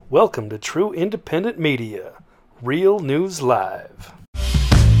Welcome to True Independent Media, Real News Live.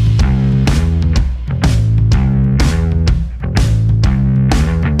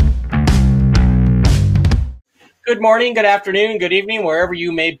 Good morning, good afternoon, good evening, wherever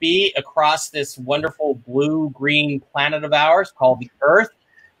you may be across this wonderful blue-green planet of ours called the Earth.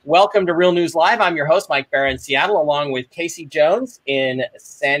 Welcome to Real News Live. I'm your host, Mike Barra in Seattle, along with Casey Jones in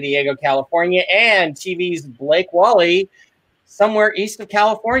San Diego, California, and TV's Blake Wally somewhere east of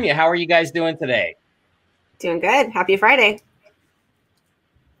California. How are you guys doing today? Doing good. Happy Friday.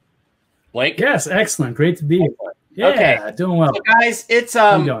 Blake? Yes, excellent. Great to be here. Yeah, okay. Doing well. So guys, it's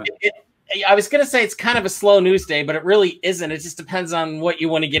I was going to say it's kind of a slow news day, but it really isn't. It just depends on what you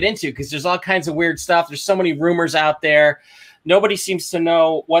want to get into because there's all kinds of weird stuff. There's so many rumors out there. Nobody seems to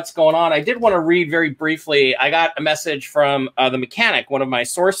know what's going on. I did want to read very briefly. I got a message from the mechanic, one of my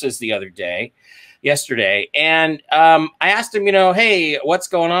sources yesterday. And I asked him, hey, what's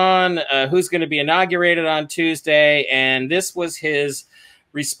going on? Who's going to be inaugurated on Tuesday? And this was his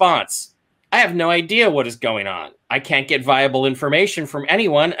response. I have no idea what is going on. I can't get viable information from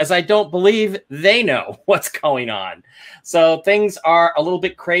anyone as I don't believe they know what's going on. So things are a little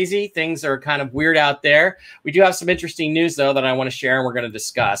bit crazy. Things are kind of weird out there. We do have some interesting news, though, that I want to share and we're going to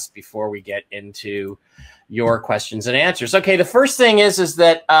discuss before we get into your questions and answers. Okay, the first thing is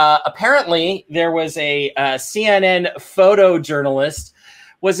that apparently there was a CNN photojournalist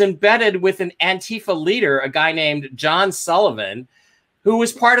was embedded with an Antifa leader, a guy named John Sullivan, who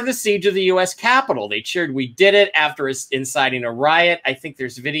was part of the siege of the U.S. Capitol. They cheered, "We did it," after inciting a riot. I think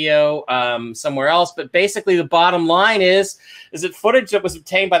there's video somewhere else. But basically the bottom line is that footage that was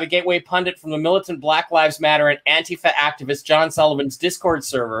obtained by the Gateway Pundit from the militant Black Lives Matter and Antifa activist John Sullivan's Discord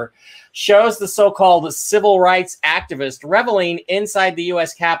server shows the so-called civil rights activist reveling inside the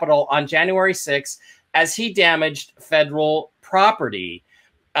U.S. Capitol on January 6th as he damaged federal property.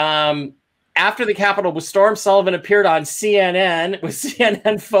 After the Capitol was stormed, Sullivan appeared on CNN with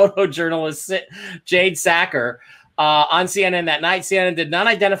CNN photojournalist Jade Sacker on CNN that night. CNN did not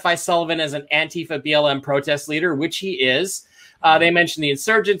identify Sullivan as an Antifa BLM protest leader, which he is. They mentioned the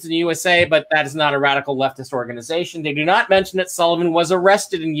insurgents in the USA, but that is not a radical leftist organization. They do not mention that Sullivan was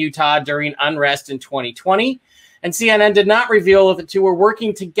arrested in Utah during unrest in 2020. And CNN did not reveal that the two were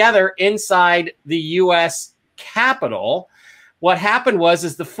working together inside the U.S. Capitol. What happened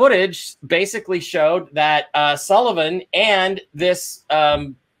was the footage basically showed that Sullivan and this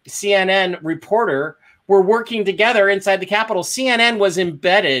CNN reporter were working together inside the Capitol. CNN was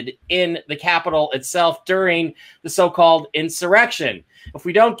embedded in the Capitol itself during the so-called insurrection. If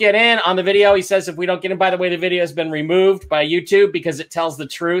we don't get in on the video, he says if we don't get in, by the way, the video has been removed by YouTube because it tells the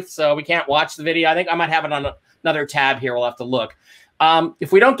truth, so we can't watch the video. I think I might have it on another tab here. We'll have to look.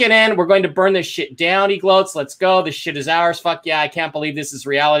 If we don't get in, we're going to burn this shit down, he gloats. Let's go. This shit is ours. Fuck yeah, I can't believe this is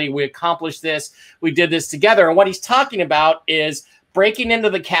reality. We accomplished this. We did this together. And what he's talking about is breaking into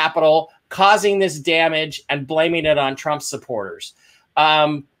the Capitol, causing this damage, and blaming it on Trump supporters.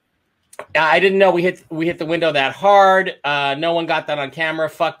 I didn't know we hit the window that hard. No one got that on camera.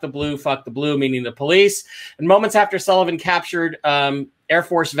 Fuck the blue, meaning the police. And moments after Sullivan captured Air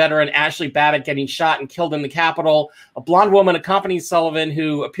Force veteran Ashley Babbitt getting shot and killed in the Capitol, a blonde woman accompanied Sullivan,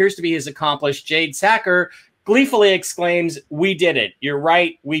 who appears to be his accomplice. Jade Sacker gleefully exclaims, "We did it. You're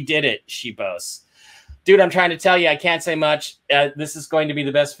right. We did it," she boasts. Dude, I'm trying to tell you, I can't say much. This is going to be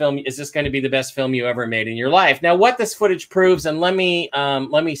the best film. Is this going to be the best film you ever made in your life? Now, what this footage proves, and let me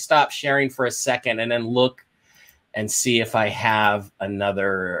stop sharing for a second and then look and see if I have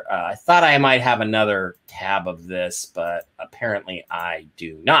another. I thought I might have another tab of this, but apparently I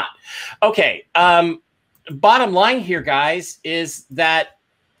do not. Okay. Bottom line here, guys, is that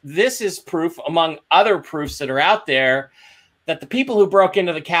this is proof, among other proofs that are out there, that the people who broke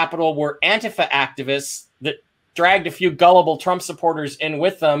into the Capitol were Antifa activists that dragged a few gullible Trump supporters in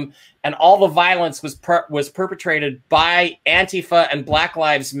with them, and all the violence was perpetrated by Antifa and Black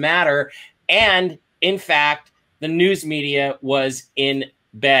Lives Matter. And in fact, the news media was in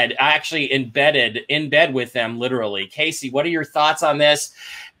bed, actually in bed with them, literally. Casey, what are your thoughts on this?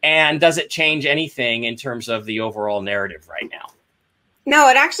 And does it change anything in terms of the overall narrative right now? No,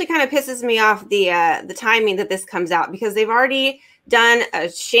 it actually kind of pisses me off the timing that this comes out, because they've already done a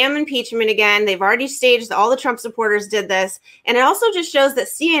sham impeachment again. They've already staged, all the Trump supporters did this. And it also just shows that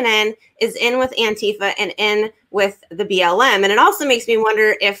CNN is in with Antifa and in with the BLM. And it also makes me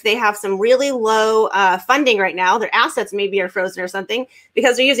wonder if they have some really low funding right now. Their assets maybe are frozen or something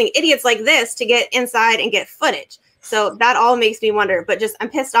because they're using idiots like this to get inside and get footage. So that all makes me wonder. But just I'm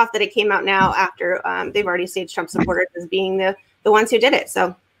pissed off that it came out now after they've already staged Trump supporters as being the ones who did it.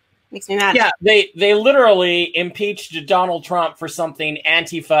 So Makes me mad. Yeah, they literally impeached Donald Trump for something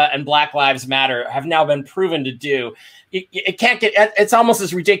Antifa and Black Lives Matter have now been proven to do. It can't get, it's almost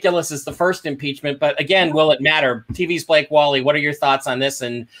as ridiculous as the first impeachment, but again, will it matter? TV's Blake Wally, what are your thoughts on this?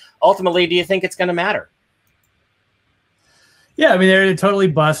 And ultimately, do you think it's going to matter? Yeah, I mean, they're totally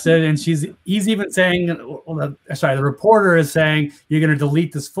busted, and he's even saying, the reporter is saying, you're going to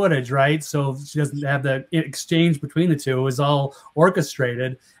delete this footage, right? So she doesn't have the exchange between the two. It was all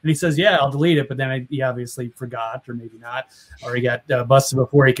orchestrated. And he says, yeah, I'll delete it. But then he obviously forgot, or maybe not, or he got busted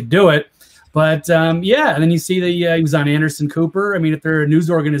before he could do it. But yeah, and then you see he was on Anderson Cooper. I mean, if they're a news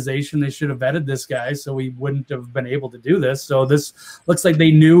organization, they should have vetted this guy, so we wouldn't have been able to do this. So this looks like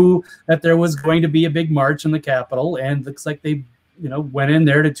they knew that there was going to be a big march in the Capitol, and looks like they, went in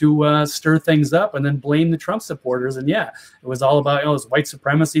there to stir things up and then blame the Trump supporters. And yeah, it was all about this white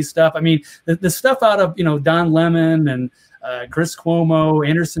supremacy stuff. I mean, the stuff out of Don Lemon and Chris Cuomo,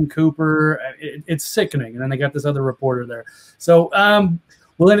 Anderson Cooper, it's sickening. And then they got this other reporter there. So.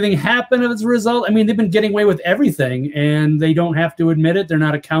 Will anything happen as a result? I mean, they've been getting away with everything, and they don't have to admit it. They're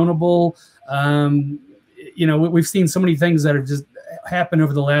not accountable. We've seen so many things that have just happened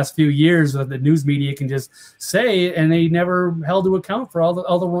over the last few years that the news media can just say, and they never held to account for all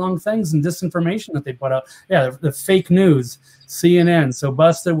the wrong things and disinformation that they put out. Yeah, the fake news, CNN. So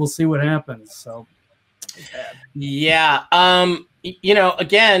busted. We'll see what happens. So. Yeah.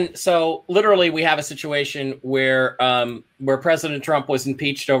 Again, so literally we have a situation where President Trump was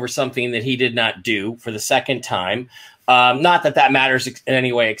impeached over something that he did not do for the second time. Not that matters in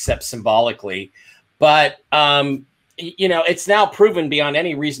any way except symbolically, but it's now proven beyond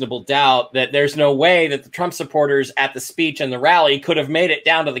any reasonable doubt that there's no way that the Trump supporters at the speech and the rally could have made it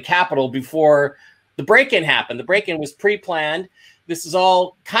down to the Capitol before the break-in happened. The break-in was pre-planned. This is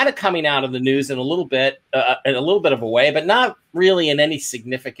all kind of coming out of the news in a little bit of a way, but not really in any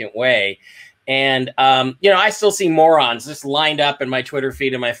significant way. And, I still see morons just lined up in my Twitter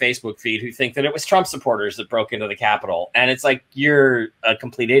feed and my Facebook feed who think that it was Trump supporters that broke into the Capitol. And it's like, you're a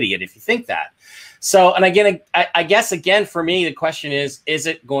complete idiot if you think that. So, and again, I guess, again, for me, the question is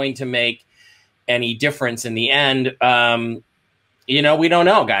it going to make any difference in the end? We don't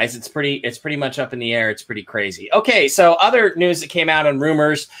know, guys. It's pretty much up in the air. It's pretty crazy. Okay, so other news that came out on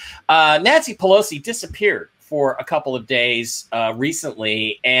rumors, Nancy Pelosi disappeared for a couple of days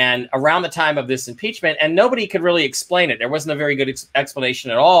recently, and around the time of this impeachment, and nobody could really explain it. There wasn't a very good explanation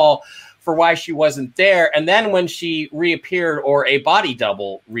at all for why she wasn't there. And then when she reappeared, or a body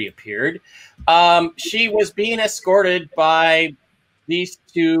double reappeared, she was being escorted by these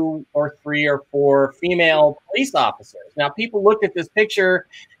 2 or 3 or 4 female police officers. Now, people looked at this picture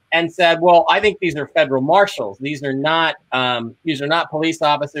and said, well, I think these are federal marshals. These are not police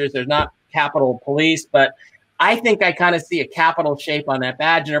officers. They're not Capitol Police, but I think I kind of see a Capitol shape on that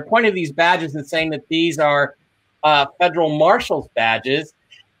badge. And they're pointing to these badges and saying that these are federal marshals badges.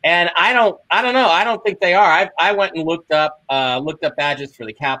 And I don't know. I don't think they are. I went and looked up badges for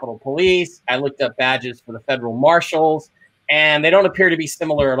the Capitol Police. I looked up badges for the federal marshals. And they don't appear to be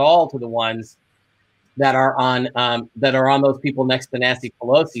similar at all to the ones that are on those people next to Nancy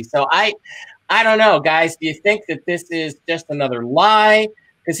Pelosi. So I don't know, guys. Do you think that this is just another lie?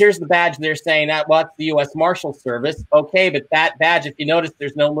 Because here's the badge they're saying that, well, it's the U.S. Marshal Service. Okay, but that badge, if you notice,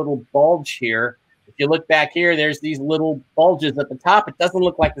 there's no little bulge here. If you look back here, there's these little bulges at the top. It doesn't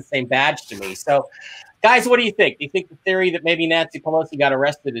look like the same badge to me. So, guys, what do you think? Do you think the theory that maybe Nancy Pelosi got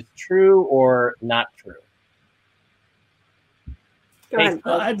arrested is true or not true?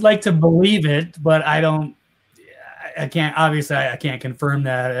 I'd like to believe it, but I can't confirm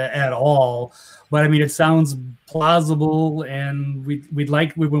that at all. But I mean, it sounds plausible, and we've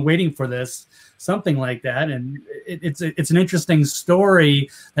been waiting for something like that. And it's an interesting story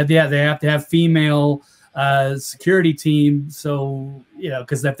that they have to have female security team. So,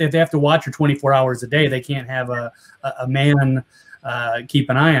 because if they have to watch her 24 hours a day, they can't have a man keep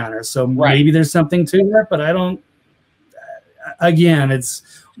an eye on her. So maybe there's something to that, but I don't. Again, it's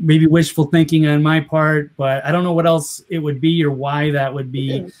maybe wishful thinking on my part, but I don't know what else it would be or why that would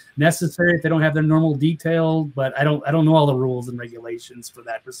be necessary if they don't have their normal detail. But I don't know all the rules and regulations for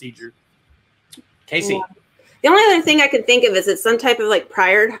that procedure. Casey, yeah. The only other thing I could think of is it's some type of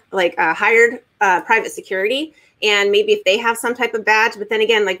hired private security, and maybe if they have some type of badge. But then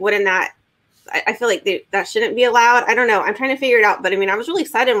again, wouldn't that? I feel like that shouldn't be allowed. I don't know. I'm trying to figure it out. But I mean, I was really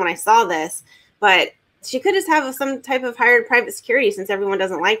excited when I saw this, but. She could just have some type of hired private security since everyone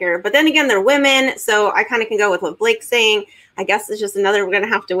doesn't like her. But then again, they're women. So I kind of can go with what Blake's saying. I guess it's just we're going to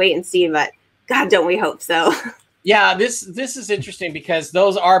have to wait and see. But God, don't we hope so. Yeah, this is interesting because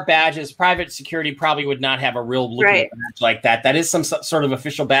those are badges. Private security probably would not have a real looking badge like that. That is some sort of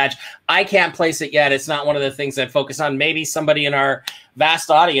official badge. I can't place it yet. It's not one of the things I focus on. Maybe somebody in our vast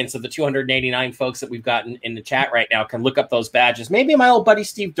audience of the 289 folks that we've gotten in the chat right now can look up those badges. Maybe my old buddy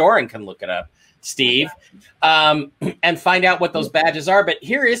Steve Doran can look it up, Steve, and find out what those badges are. But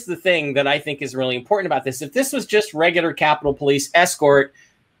here is the thing that I think is really important about this. If this was just regular Capitol Police escort,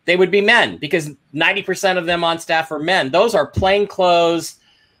 they would be men, because 90% of them on staff are men. Those are plainclothes,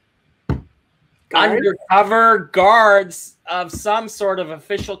 undercover guards of some sort of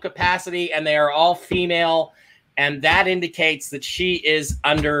official capacity, and they are all female, and that indicates that she is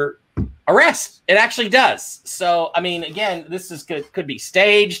under arrest. It actually does. So, I mean, again, this is could be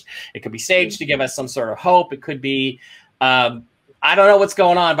staged. It could be staged to give us some sort of hope. It could be, I don't know what's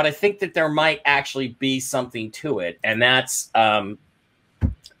going on, but I think that there might actually be something to it, and that's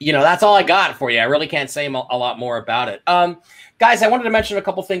you know, that's all I got for you. I really can't say a lot more about it. Guys, I wanted to mention a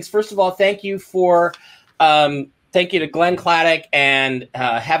couple things. First of all, thank you to Glenn Claddock and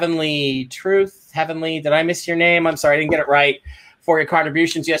Heavenly Truth. Heavenly, did I miss your name? I'm sorry, I didn't get it right, for your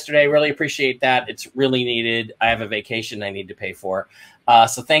contributions yesterday. Really appreciate that. It's really needed. I have a vacation I need to pay for.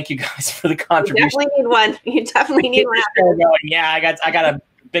 So thank you guys for the contribution. You definitely need one. You definitely need one. Yeah, I got a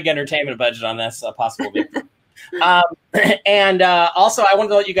big entertainment budget on this possible. And also, I wanted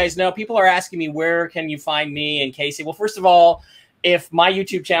to let you guys know, people are asking me, where can you find me and Casey? Well, first of all, if my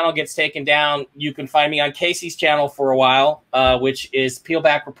YouTube channel gets taken down, you can find me on Casey's channel for a while, which is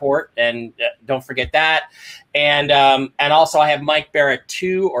Peelback Report, and don't forget that. And also, I have Mike Bara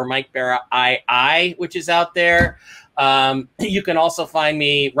 2 or Mike Bara II, which is out there. You can also find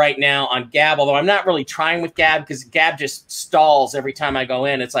me right now on Gab, although I'm not really trying with Gab because Gab just stalls every time I go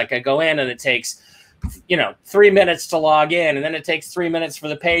in. It's like I go in and it takes 3 minutes to log in, and then it takes 3 minutes for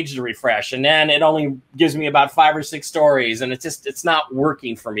the page to refresh, and then it only gives me about 5 or 6 stories, and it's not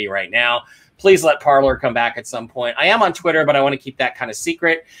working for me right now. Please let Parler come back at some point. I am on Twitter, but I want to keep that kind of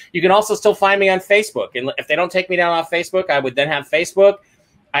secret. You can also still find me on Facebook, and if they don't take me down off Facebook, I would then have Facebook.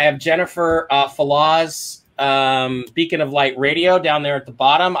 I have Jennifer Falah's Beacon of Light Radio down there at the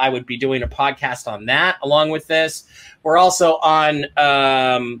bottom. I would be doing a podcast on that along with this. We're also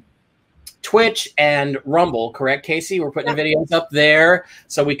on Twitch and Rumble, correct, Casey? We're putting the videos up there,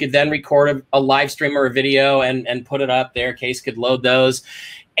 so we could then record a live stream or a video and put it up there. Casey could load those.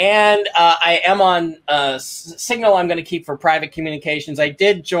 And I am on Signal. I'm going to keep for private communications. I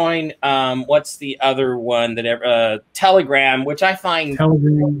did join, what's the other one? Telegram, which I find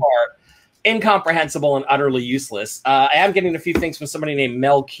incomprehensible and utterly useless. I am getting a few things from somebody named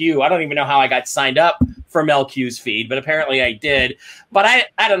Mel Q. I don't even know how I got signed up for Mel Q's feed, but apparently I did. But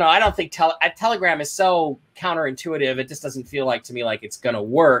I don't know. I don't think Telegram is so counterintuitive. It just doesn't feel like to me like it's going to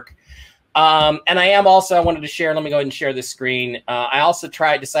work. And I wanted to share, let me go ahead and share this screen. I also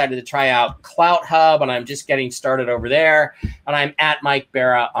decided to try out Clout Hub, and I'm just getting started over there. And I'm at Mike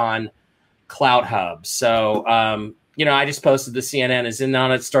Bara on Clout Hub. So, I just posted the CNN is in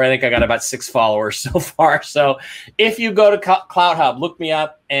on it story. I think I got about 6 followers so far. So if you go to Clout Hub, look me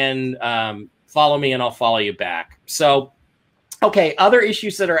up and follow me, and I'll follow you back. So, okay, other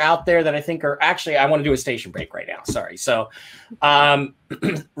issues that are out there that I think are actually, I want to do a station break right now. Sorry. So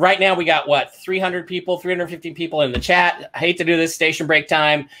right now we got 350 people in the chat. I hate to do this, station break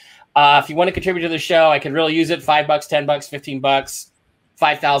time. If you want to contribute to the show, I could really use it. $5, $10, $15,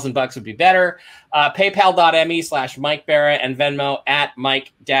 $5,000 would be better. PayPal.me/Mike Bara and Venmo at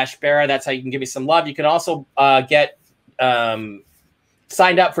Mike-Bara. That's how you can give me some love. You can also get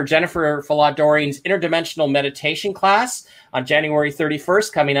signed up for Jennifer Falah Doreen's Interdimensional Meditation class on January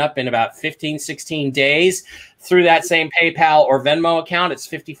 31st, coming up in about 16 days through that same PayPal or Venmo account. It's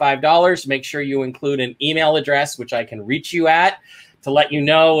 $55. Make sure you include an email address, which I can reach you at, to let you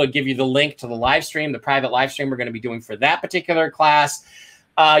know, give you the link to the live stream, the private live stream we're going to be doing for that particular class.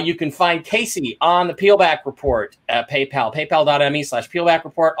 You can find Casey on the Peelback Report at paypal.me/Peelback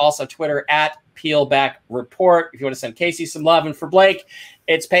Report. Also Twitter at Peelback Report. If you want to send Casey some love, and for Blake,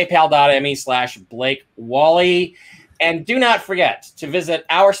 it's paypal.me/Blake Wally. And do not forget to visit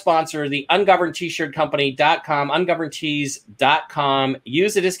our sponsor, the ungovernedtshirtcompany.com, ungovernedtees.com.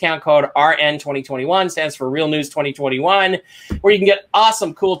 Use the discount code RN2021, stands for Real News 2021, where you can get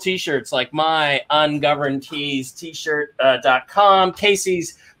awesome, cool t-shirts like my Ungoverned Tees t-shirt.com,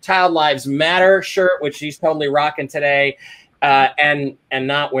 Casey's Child Lives Matter shirt, which she's totally rocking today, and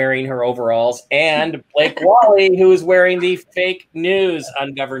not wearing her overalls, and Blake Wally, who is wearing the fake news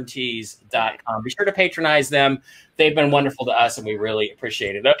ungovernedtees.com. Be sure to patronize them. They've been wonderful to us, and we really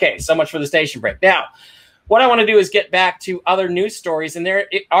appreciate it. Okay, so much for the station break. Now, what I want to do is get back to other news stories, and there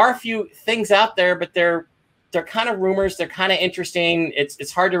are a few things out there, but they're they're kind of rumors. They're kind of interesting.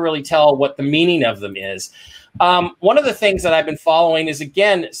 It's hard to really tell what the meaning of them is. One of the things that I've been following is,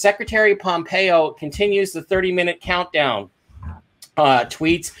 again, Secretary Pompeo continues the 30-minute countdown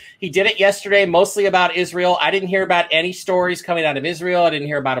tweets. He did it yesterday, mostly about Israel. I didn't hear about any stories coming out of Israel. I didn't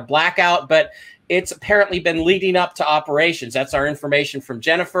hear about a blackout, but it's apparently been leading up to operations. That's our information from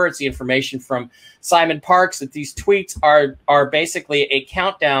Jennifer. It's the information from Simon Parks, that these tweets are basically a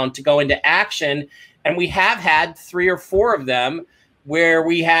countdown to go into action. And we have had 3 or 4 of them where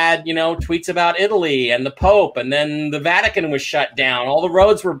we had, tweets about Italy and the Pope, and then the Vatican was shut down. All the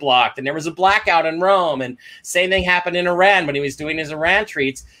roads were blocked, and there was a blackout in Rome. And same thing happened in Iran when he was doing his Iran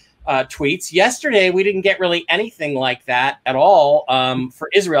tweets. Yesterday, we didn't get really anything like that at all for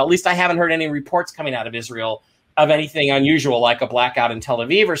Israel. At least I haven't heard any reports coming out of Israel of anything unusual, like a blackout in Tel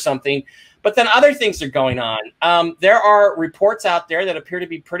Aviv or something. But then other things are going on. There are reports out there that appear to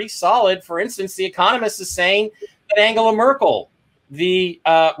be pretty solid. For instance, The Economist is saying that Angela Merkel, the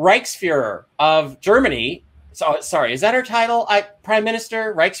Reichsführer of Germany, sorry, is that her title? Prime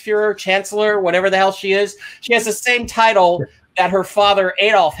Minister, Reichsführer, Chancellor, whatever the hell she is. She has the same title that her father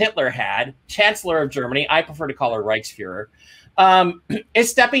Adolf Hitler had, Chancellor of Germany. I prefer to call her Reichsführer. Is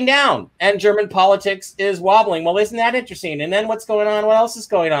stepping down, and German politics is wobbling. Well, isn't that interesting? And then what's going on? What else is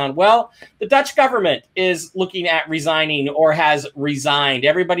going on? Well, the Dutch government is looking at resigning or has resigned.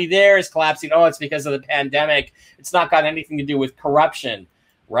 Everybody there is collapsing. Oh, it's because of the pandemic. It's not got anything to do with corruption,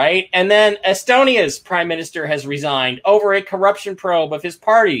 right? And then Estonia's prime minister has resigned over a corruption probe of his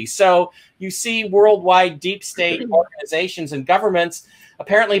party. So you see worldwide deep state organizations and governments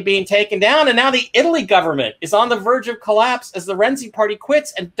apparently being taken down. And now the Italy government is on the verge of collapse as the Renzi party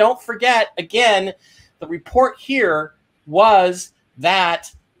quits. And don't forget, again, the report here was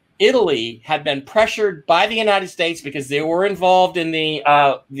that Italy had been pressured by the United States because they were involved in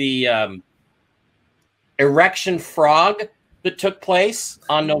the erection frog that took place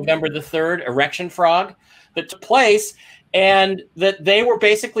on November the 3rd, erection frog that took place. And that they were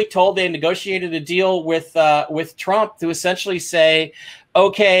basically told, they negotiated a deal with Trump to essentially say,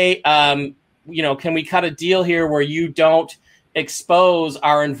 okay, can we cut a deal here where you don't expose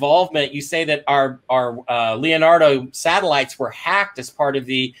our involvement? You say that our Leonardo satellites were hacked as part of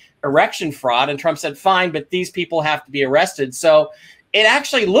the erection fraud. And Trump said, fine, but these people have to be arrested. So it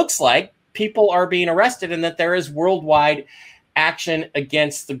actually looks like people are being arrested and that there is worldwide action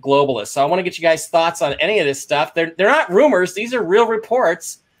against the globalists. So I want to get you guys' thoughts on any of this stuff. They're not rumors. These are real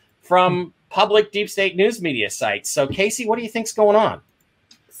reports from public deep state news media sites. So Casey, what do you think's going on?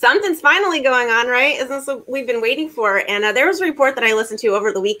 Something's finally going on, right? Isn't this what we've been waiting for? And there was a report that I listened to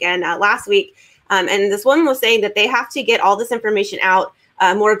over the weekend, last week. And this woman was saying that they have to get all this information out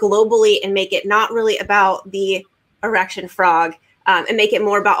more globally and make it not really about the erection frog, and make it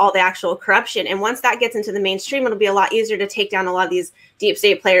more about all the actual corruption. And once that gets into the mainstream, it'll be a lot easier to take down a lot of these deep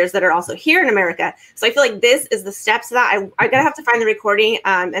state players that are also here in America. So I feel like this is the steps to that. I gotta have to find the recording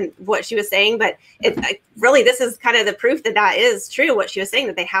and what she was saying, but really, this is kind of the proof that that is true, what she was saying,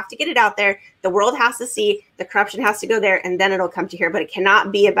 that they have to get it out there. The world has to see, the corruption has to go there, and then it'll come to here. But it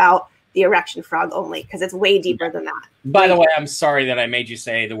cannot be about the erection frog only, because it's way deeper than that. By the way, I'm sorry that I made you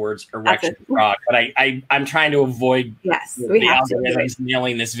say the words erection frog, but I'm trying to avoid the algorithms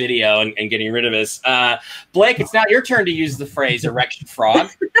nailing this video and getting rid of us. Blake, it's now your turn to use the phrase erection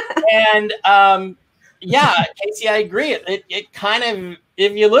frog. And yeah, Casey, I agree. It kind of,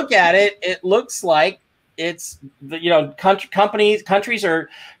 if you look at it, it looks like it's, countries or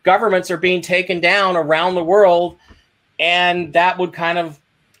governments are being taken down around the world, and that would kind of,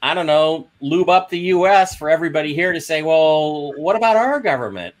 I don't know, lube up the U.S. for everybody here to say, well, what about our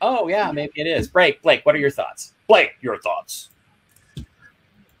government? Oh, yeah, maybe it is. Blake, what are your thoughts? Blake, your thoughts.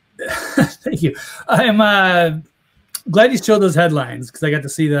 Thank you. I'm glad you showed those headlines, because I got to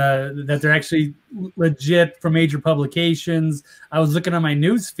see that they're actually legit from major publications. I was looking on my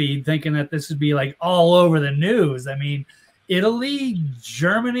news feed thinking that this would be like all over the news. I mean, Italy,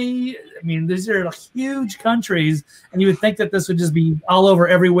 Germany, I mean, these are huge countries, and you would think that this would just be all over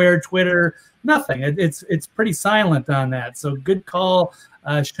everywhere, Twitter, nothing. It's pretty silent on that. So good call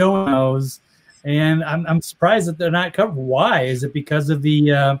showing those. And I'm surprised that they're not covered. Why? Is it because of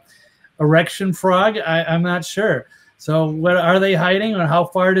the erection frog? I'm not sure. So what are they hiding, or how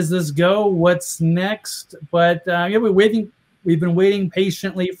far does this go? What's next? But yeah, we've been waiting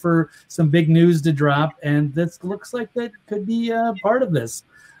patiently for some big news to drop, and this looks like that could be part of this.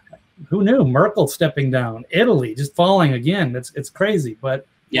 Who knew? Merkel stepping down, Italy just falling again. It's crazy, but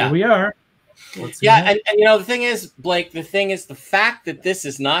yeah, here we are. Yeah, and the thing is, Blake, the fact that this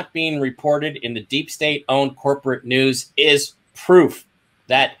is not being reported in the deep state-owned corporate news is proof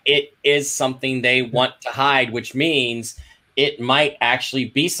that it is something they want to hide, which means it might actually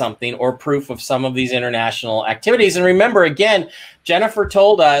be something or proof of some of these international activities. And remember, again, Jennifer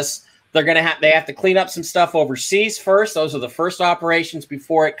told us they have to clean up some stuff overseas first. Those are the first operations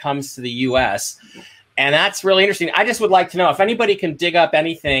before it comes to the U.S. And that's really interesting. I just would like to know if anybody can dig up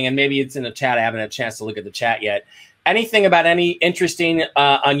anything, and maybe it's in the chat. I haven't had a chance to look at the chat yet. Anything about any interesting,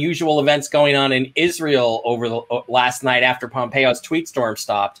 unusual events going on in Israel over the last night after Pompeo's tweet storm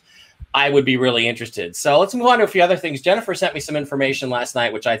stopped, I would be really interested. So let's move on to a few other things. Jennifer sent me some information last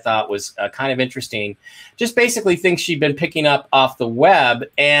night, which I thought was kind of interesting. Just basically things she'd been picking up off the web.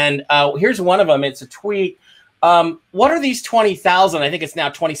 And here's one of them. It's a tweet. What are these 20,000, I think it's now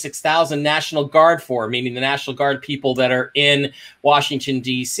 26,000 National Guard for, meaning the National Guard people that are in Washington,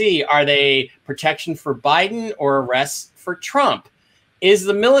 D.C.? Are they protection for Biden or arrests for Trump? Is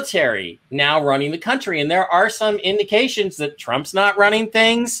the military now running the country? And there are some indications that Trump's not running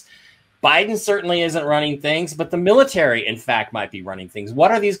things. Biden certainly isn't running things, but the military, in fact, might be running things.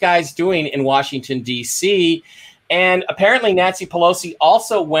 What are these guys doing in Washington, D.C.? And apparently Nancy Pelosi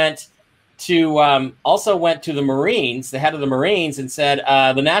also went to the Marines, the head of the Marines, and said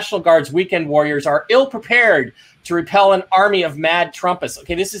the National Guard's weekend warriors are ill-prepared to repel an army of mad Trumpists.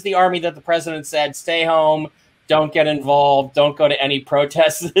 Okay, this is the army that the president said, stay home, don't get involved, don't go to any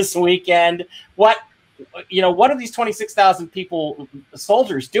protests this weekend. What are these 26,000 people,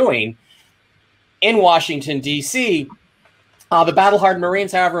 soldiers, doing in Washington, D.C.? The battle-hardened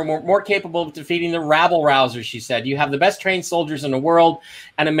Marines, however, are more capable of defeating the rabble-rousers, she said. You have the best trained soldiers in the world,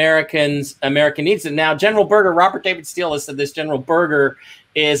 and America needs it. Now, General Berger, Robert David Steele has said this. General Berger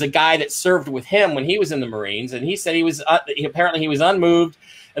is a guy that served with him when he was in the Marines, and he said he was unmoved,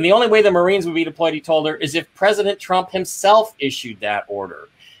 and the only way the Marines would be deployed, he told her, is if President Trump himself issued that order.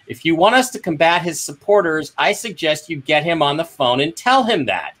 If you want us to combat his supporters, I suggest you get him on the phone and tell him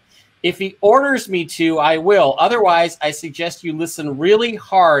that. If he orders me to, I will. Otherwise, I suggest you listen really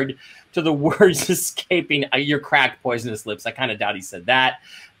hard to the words escaping your cracked, poisonous lips. I kind of doubt he said that.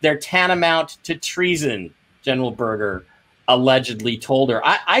 They're tantamount to treason, General Berger allegedly told her.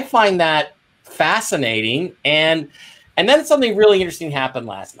 I find that fascinating. And then something really interesting happened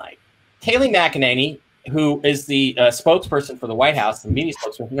last night. Kayleigh McEnany, who is the spokesperson for the White House, the media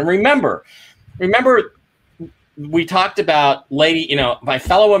spokesperson, and remember, we talked about my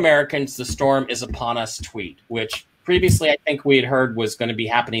fellow Americans, the storm is upon us tweet, which previously I think we had heard was going to be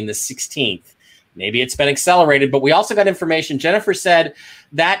happening the 16th. Maybe it's been accelerated, but we also got information. Jennifer said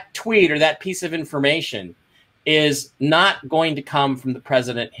that tweet or that piece of information is not going to come from the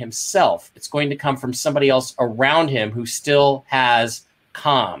president himself. It's going to come from somebody else around him who still has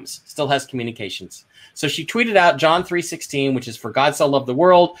comms, still has communications. So she tweeted out John 3:16, which is, for God so loved the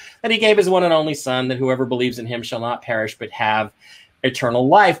world that he gave his one and only son, that whoever believes in him shall not perish but have eternal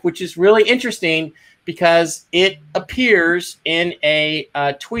life, which is really interesting because it appears in a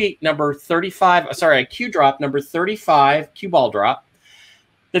tweet number 35, a Q drop number 35, Q ball drop,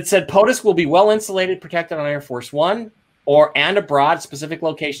 that said POTUS will be well insulated, protected on Air Force One and abroad, specific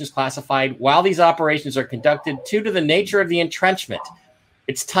locations classified, while these operations are conducted due to the nature of the entrenchment.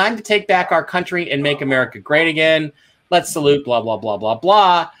 It's time to take back our country and make America great again. Let's salute, blah, blah, blah, blah,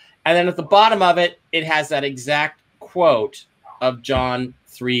 blah. And then at the bottom of it, it has that exact quote of John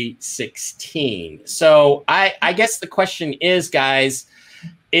 3:16. So I guess the question is, guys,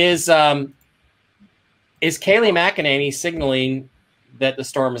 is Kayleigh McEnany signaling that the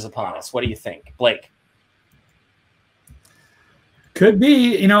storm is upon us? What do you think, Blake? Could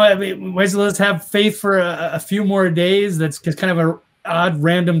be. Let's have faith for a few more days. That's just kind of a odd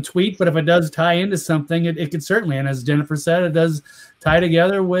random tweet, but if it does tie into something, it could certainly, and as Jennifer said, it does tie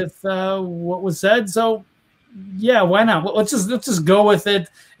together with what was said. So yeah, why not? Let's just go with it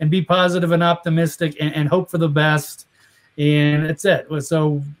and be positive and optimistic and hope for the best. And that's it.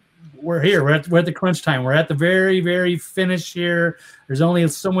 So we're here. We're at the crunch time. We're at the very, very finish here. There's only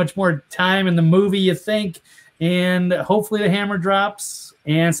so much more time in the movie, you think, and hopefully the hammer drops.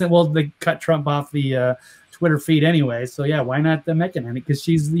 And so, they cut Trump off the Twitter feed anyway, so yeah, why not the McEnany? Because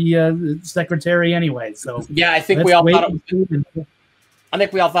she's the secretary anyway. So yeah, I think we all thought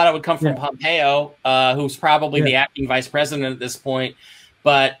it would come from Pompeo, who's probably the acting vice president at this point.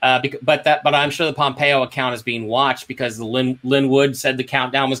 But I'm sure the Pompeo account is being watched because Lynn Wood said the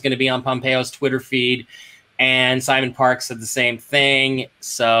countdown was going to be on Pompeo's Twitter feed, and Simon Parks said the same thing.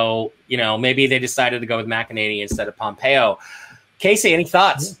 So maybe they decided to go with McEnany instead of Pompeo. Casey, any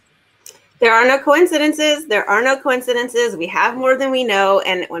thoughts? There are no coincidences. There are no coincidences. We have more than we know.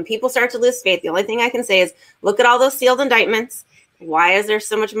 And when people start to lose faith, the only thing I can say is look at all those sealed indictments. Why is there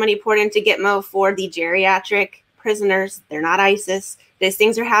so much money poured into Gitmo for the geriatric prisoners? They're not ISIS. These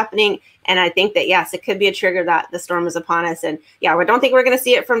things are happening. And I think that, yes, it could be a trigger that the storm is upon us. And yeah, I don't think we're going to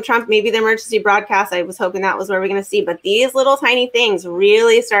see it from Trump. Maybe the emergency broadcast, I was hoping that was where we're going to see. But these little tiny things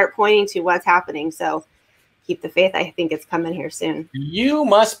really start pointing to what's happening. So keep the faith. I think it's coming here soon. You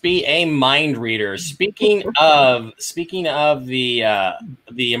must be a mind reader. Speaking of the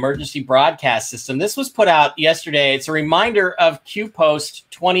emergency broadcast system, this was put out yesterday. It's a reminder of Q Post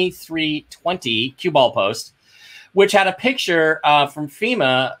 2320, Q Ball Post, which had a picture from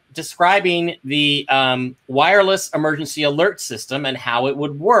FEMA describing the wireless emergency alert system and how it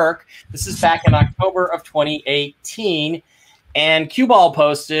would work. This is back in October of 2018, and Q Ball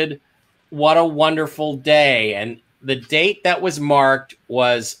posted, "What a wonderful day." And the date that was marked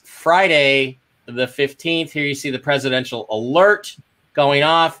was Friday the 15th. Here you see the presidential alert going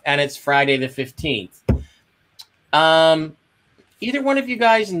off, and it's Friday the 15th. Either one of you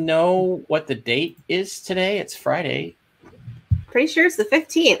guys know what the date is today? It's Friday. Pretty sure it's the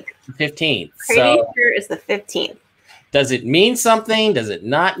 15th. 15th. Pretty sure it's the 15th. Does it mean something? Does it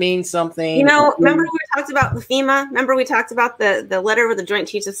not mean something? You know, remember we talked about the FEMA? Remember we talked about the letter with the Joint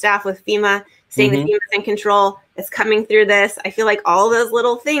Chiefs of Staff with FEMA saying that FEMA's in control. It's coming through this. I feel like all those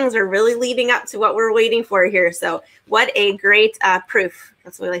little things are really leading up to what we're waiting for here. So what a great proof.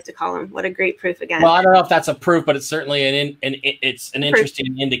 That's what we like to call them. What a great proof again. Well, I don't know if that's a proof, but it's certainly an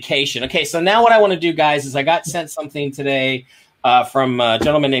interesting indication. Okay, so now what I want to do, guys, is I got sent something today from a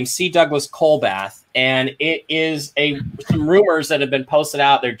gentleman named C. Douglas Colbath, and it is some rumors that have been posted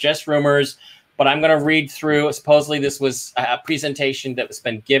out. They're just rumors, but I'm going to read through. Supposedly this was a presentation that was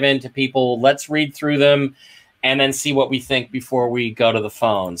been given to people. Let's read through them and then see what we think before we go to the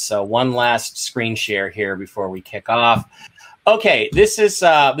phone. So one last screen share here before we kick off. Okay, this is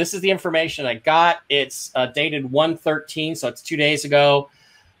the information I got. It's dated 1/13, so it's 2 days ago.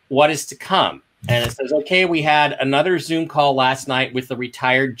 What is to come? And it says, okay, we had another Zoom call last night with the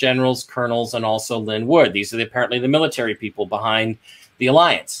retired generals, colonels, and also Lynn Wood. These are apparently the military people behind the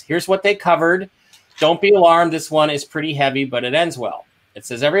alliance. Here's what they covered. Don't be alarmed. This one is pretty heavy, but it ends well. It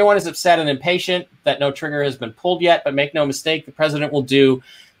says, everyone is upset and impatient that no trigger has been pulled yet, but make no mistake, the president will do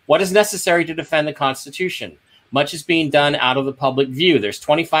what is necessary to defend the Constitution. Much is being done out of the public view. There's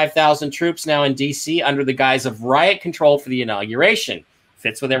 25,000 troops now in D.C. under the guise of riot control for the inauguration.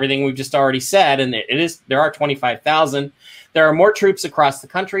 Fits with everything we've just already said, and there are 25,000. There are more troops across the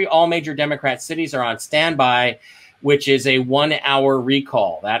country. All major Democrat cities are on standby, which is a 1-hour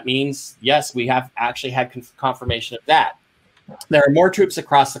recall. That means, yes, we have actually had confirmation of that. There are more troops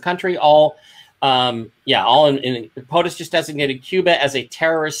across the country. POTUS just designated Cuba as a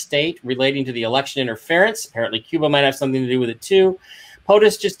terrorist state relating to the election interference. Apparently, Cuba might have something to do with it too.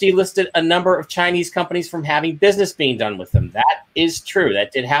 POTUS just delisted a number of Chinese companies from having business being done with them. That is true.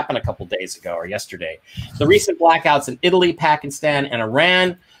 That did happen a couple days ago or yesterday. The recent blackouts in Italy, Pakistan, and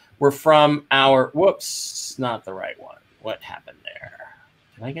Iran were from our, whoops, not the right one. What happened there?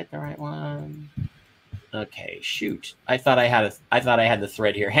 Did I get the right one? Okay, shoot. I thought I had the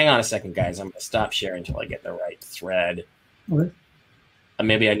thread here. Hang on a second, guys. I'm going to stop sharing until I get the right thread. Okay.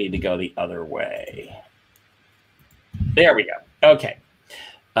 Maybe I need to go the other way. There we go. Okay.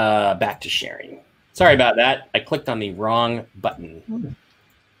 Back to sharing. Sorry about that. I clicked on the wrong button.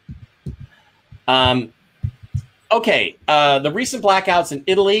 Okay. The recent blackouts in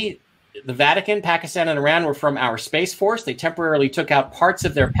Italy, the Vatican, Pakistan, and Iran were from our Space Force. They temporarily took out parts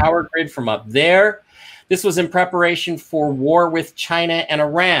of their power grid from up there. This was in preparation for war with China and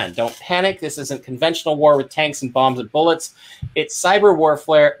Iran. Don't panic. This isn't conventional war with tanks and bombs and bullets. It's cyber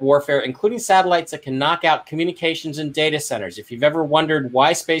warfare, including satellites that can knock out communications and data centers. If you've ever wondered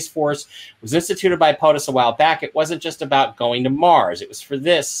why Space Force was instituted by POTUS a while back, it wasn't just about going to Mars. It was for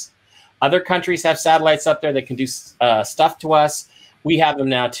this. Other countries have satellites up there that can do stuff to us. We have them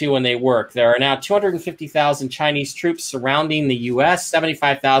now, too, and they work. There are now 250,000 Chinese troops surrounding the U.S.,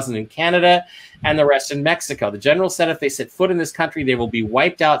 75,000 in Canada, and the rest in Mexico. The general said if they set foot in this country, they will be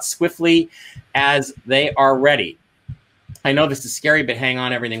wiped out swiftly as they are ready. I know this is scary, but hang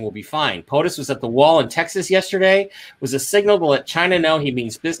on, everything will be fine. POTUS was at the wall in Texas yesterday. It was a signal to let China know he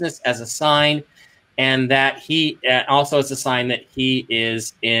means business as a sign, and that he also is a sign that he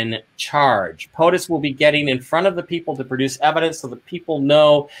is in charge. POTUS will be getting in front of the people to produce evidence so that people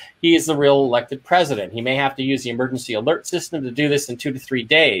know he is the real elected president. He may have to use the emergency alert system to do this in 2 to 3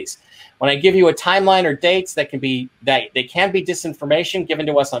 days. When I give you a timeline or dates, they can be disinformation given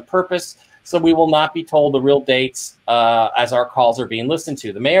to us on purpose, so we will not be told the real dates as our calls are being listened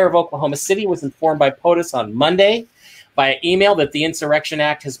to. The mayor of Oklahoma City was informed by POTUS on Monday by email that the Insurrection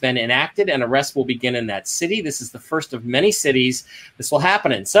Act has been enacted and arrests will begin in that city. This is the first of many cities this will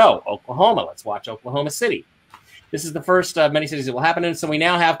happen in. So, Oklahoma, let's watch Oklahoma City. This is the first of many cities that will happen. And so we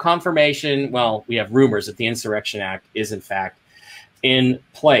now have confirmation. Well, we have rumors that the Insurrection Act is, in fact, in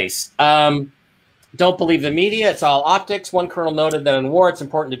place. Don't believe the media. It's all optics. One colonel noted that in war, it's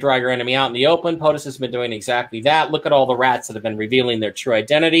important to draw your enemy out in the open. POTUS has been doing exactly that. Look at all the rats that have been revealing their true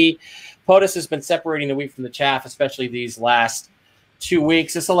identity. POTUS has been separating the wheat from the chaff, especially these last 2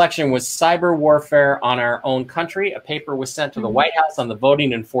 weeks. This election was cyber warfare on our own country. A paper was sent to the White House on the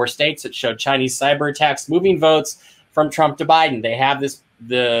voting in 4 states that showed Chinese cyber attacks moving votes from Trump to Biden. They have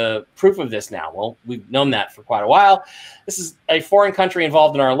the proof of this now. Well, we've known that for quite a while. This is a foreign country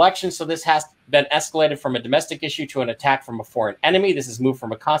involved in our election, so this has been escalated from a domestic issue to an attack from a foreign enemy. This has moved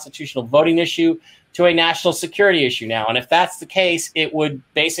from a constitutional voting issue to a national security issue now. And if that's the case, it would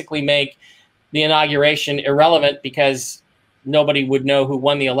basically make the inauguration irrelevant because nobody would know who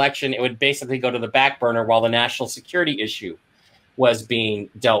won the election. It would basically go to the back burner while the national security issue was being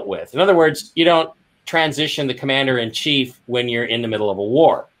dealt with. In other words, you don't transition the commander-in-chief when you're in the middle of a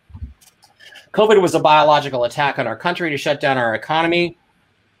war. COVID was a biological attack on our country to shut down our economy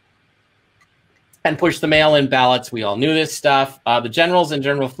and push the mail-in ballots. We all knew this stuff. The generals and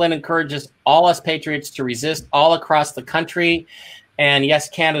General Flynn encourages all us patriots to resist all across the country. And yes,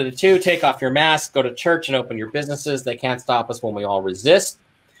 Canada too, take off your mask, go to church and open your businesses. They can't stop us when we all resist.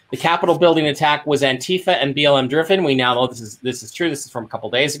 The Capitol building attack was Antifa and BLM driven. We now know this is true. This is from a couple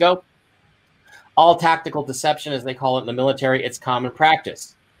days ago. All tactical deception, as they call it in the military, it's common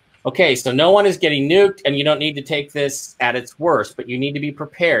practice. Okay, so no one is getting nuked, and you don't need to take this at its worst, but you need to be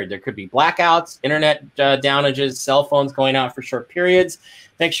prepared. There could be blackouts, internet downages, cell phones going out for short periods.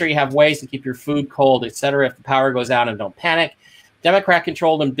 Make sure you have ways to keep your food cold, etc. If the power goes out, and don't panic.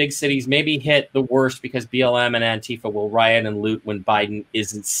 Democrat-controlled in big cities may be hit the worst because BLM and Antifa will riot and loot when Biden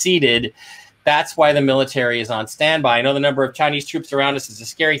isn't seated. That's why the military is on standby. I know the number of Chinese troops around us is a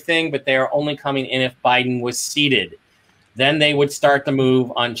scary thing, but they are only coming in if Biden was seated. Then they would start the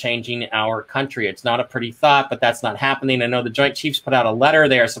move on changing our country. It's not a pretty thought, but that's not happening. I know the Joint Chiefs put out a letter.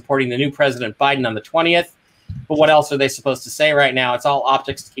 They are supporting the new President Biden on the 20th. But what else are they supposed to say right now? It's all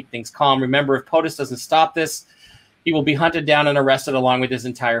optics to keep things calm. Remember, if POTUS doesn't stop this, he will be hunted down and arrested along with his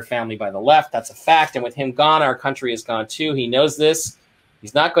entire family by the left. That's a fact. And with him gone, our country is gone too. He knows this.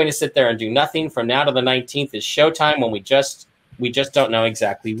 He's not going to sit there and do nothing. From now to the 19th is showtime when we just don't know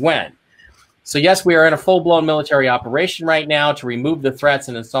exactly when. So yes, we are in a full-blown military operation right now to remove the threats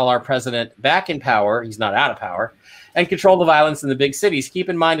and install our president back in power. He's not out of power, and control the violence in the big cities. Keep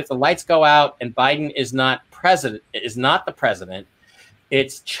in mind, if the lights go out and Biden is not the president,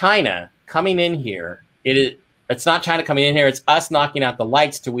 it's China coming in here. It's not China coming in here. It's us knocking out the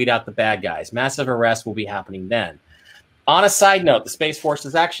lights to weed out the bad guys. Massive arrests will be happening then. On a side note, the Space Force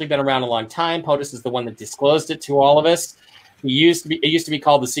has actually been around a long time. POTUS is the one that disclosed it to all of us. It used to be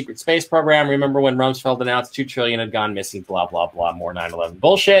called the Secret Space Program. Remember when Rumsfeld announced $2 trillion had gone missing, blah, blah, blah, more 9/11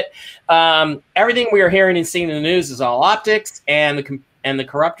 bullshit. Everything we are hearing and seeing in the news is all optics, and the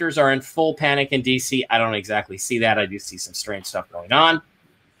corruptors are in full panic in D.C. I don't exactly see that. I do see some strange stuff going on.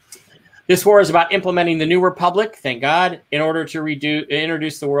 This war is about implementing the new republic, thank God, in order to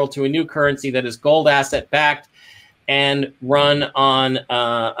introduce the world to a new currency that is gold asset backed and run on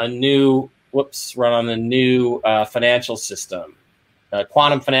the new financial system,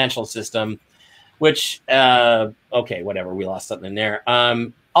 quantum financial system, which, okay, whatever, we lost something in there.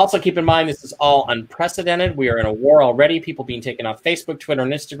 Also, keep in mind, this is all unprecedented. We are in a war already. People being taken off Facebook, Twitter,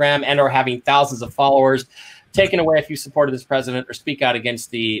 and Instagram, and or having thousands of followers taken away if you supported this president or speak out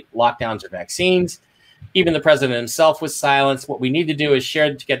against the lockdowns or vaccines. Even the president himself was silenced. What we need to do is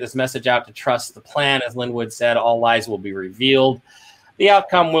share to get this message out, to trust the plan. As Linwood said, all lies will be revealed. The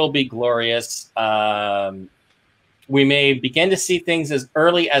outcome will be glorious. We may begin to see things as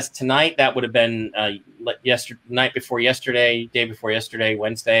early as tonight. That would have been night before yesterday, day before yesterday,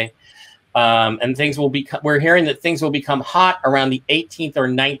 Wednesday. And things will become, we're hearing that things will become hot around the 18th or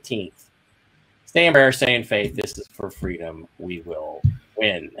 19th. Stay in prayer, stay in faith. This is for freedom. We will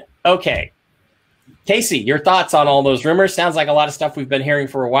win. Okay. Casey, your thoughts on all those rumors? Sounds like a lot of stuff we've been hearing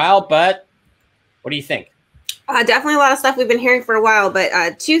for a while, but what do you think? Definitely a lot of stuff we've been hearing for a while,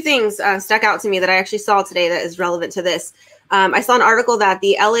 but two things stuck out to me that I actually saw today that is relevant to this. I saw an article that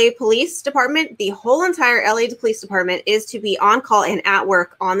the LA Police Department, the whole entire LA Police Department, is to be on call and at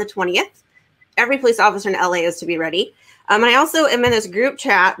work on the 20th. Every police officer in LA is to be ready. And I also am in this group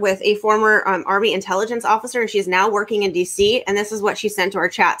chat with a former Army intelligence officer, and she's now working in DC. And this is what she sent to our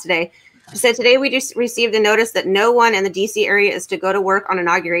chat today. She said, today we just received a notice that no one in the DC area is to go to work on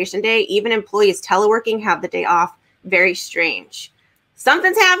Inauguration Day. Even employees teleworking have the day off. Very strange.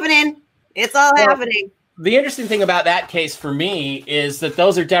 Something's happening. It's all happening. the interesting thing about that case for me is that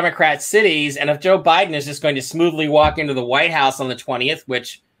those are Democrat cities, and if Joe Biden is just going to smoothly walk into the White House on the 20th,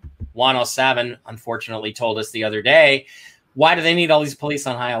 which 107 unfortunately told us the other day, why do they need all these police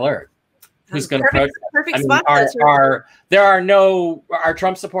on high alert? Who's going to protest? Perfect I mean, spot. are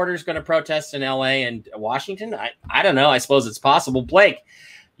Trump supporters going to protest in LA and Washington? I don't know. I suppose it's possible. Blake,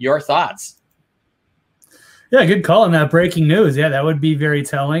 your thoughts? Yeah, good call on that. Breaking news. Yeah, that would be very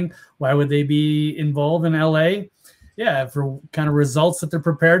telling. Why would they be involved in LA? Yeah, for kind of results that they're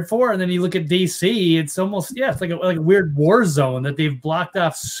prepared for. And then you look at DC, it's almost, it's like a weird war zone that they've blocked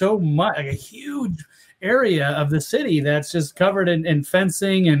off so much, like a huge area of the city that's just covered in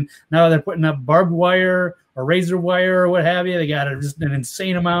fencing, and now they're putting up barbed wire or razor wire or what have you. They got just an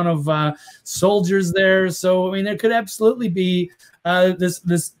insane amount of soldiers there. So I mean, there could absolutely be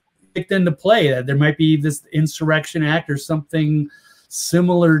this kicked into play, that there might be this insurrection act or something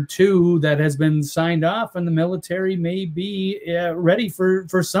similar to that has been signed off, and the military may be ready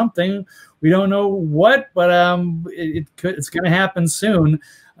for something. We don't know what, but it's going to happen soon.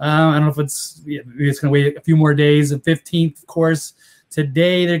 I don't know if it's going to wait a few more days. The 15th, of course,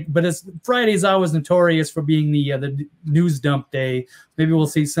 today. But Friday's always notorious for being the news dump day. Maybe we'll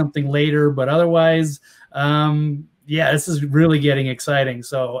see something later, but otherwise, this is really getting exciting.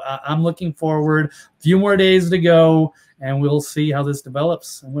 So I'm looking forward. A few more days to go, and we'll see how this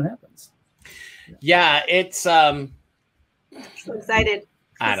develops and what happens. Yeah, it's so excited.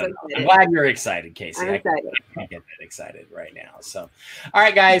 I don't know. I'm glad you're excited, Casey. I'm excited. I can't get that excited right now. So, all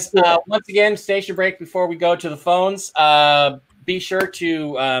right, guys. Once again, station break before we go to the phones. Be sure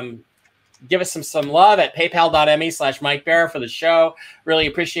to give us some love at paypal.me/Mike Barra for the show. Really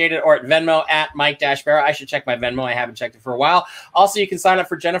appreciate it. Or at Venmo at Mike-Barra. I should check my Venmo. I haven't checked it for a while. Also, you can sign up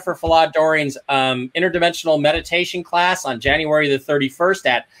for Jennifer Falad Doreen's interdimensional meditation class on January the 31st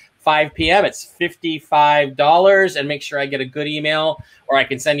at 5 p.m. It's $55, and make sure I get a good email, or I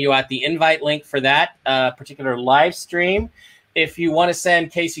can send you out the invite link for that particular live stream. If you want to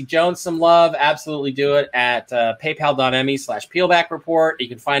send Casey Jones some love, absolutely do it at paypal.me/peelbackreport. You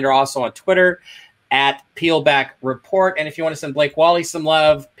can find her also on Twitter at peelbackreport. And if you want to send Blake Wally some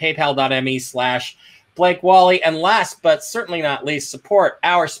love, paypal.me/Blake Wally. And last but certainly not least, support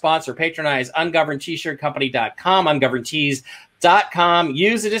our sponsor, patronize ungovernedtshirtcompany.com, ungovernedtees.com.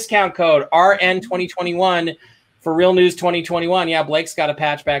 Use the discount code RN2021 for Real News 2021. Yeah, Blake's got a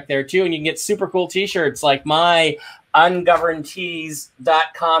patch back there too, and you can get super cool t-shirts like my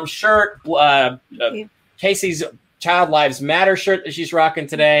ungovernedtees.com shirt, Casey's Child Lives Matter shirt that she's rocking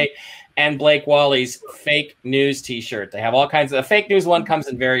today, and Blake Wally's fake news t-shirt. They have all kinds of, the fake news one comes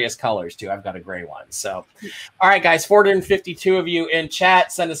in various colors too. I've got a gray one. So, all right, guys, 452 of you in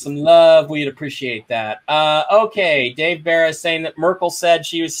chat. Send us some love. We'd appreciate that. Okay, Dave Barra is saying that Merkel said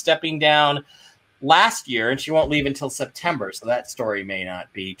she was stepping down last year and she won't leave until September. So that story may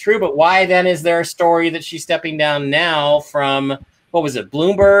not be true. But why then is there a story that she's stepping down now from, what was it,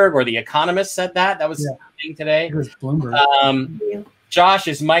 Bloomberg or The Economist said that? That was something today. It was Bloomberg. Josh,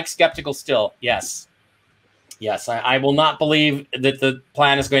 is Mike skeptical still? Yes. Yes, I will not believe that the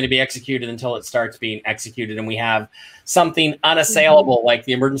plan is going to be executed until it starts being executed and we have something unassailable like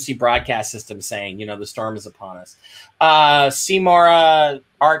the emergency broadcast system saying, the storm is upon us. Seymour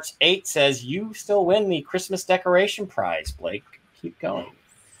Arts 8 says, you still win the Christmas decoration prize, Blake. Keep going.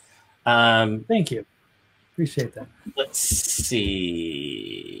 Thank you. Appreciate that. Let's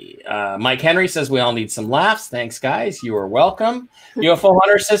see. Mike Henry says we all need some laughs. Thanks, guys. You are welcome. UFO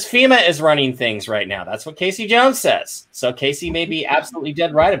Hunter says FEMA is running things right now. That's what Casey Jones says. So Casey may be absolutely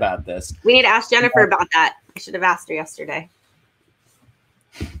dead right about this. We need to ask Jennifer about that. I should have asked her yesterday.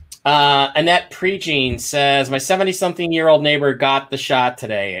 Annette Preaching says, my 70-something-year-old neighbor got the shot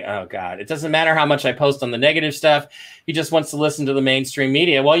today. Oh, God. It doesn't matter how much I post on the negative stuff. He just wants to listen to the mainstream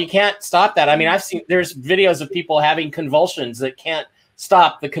media. Well, you can't stop that. I mean, there's videos of people having convulsions that can't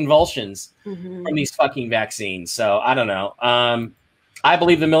stop the convulsions from these fucking vaccines. So I don't know. I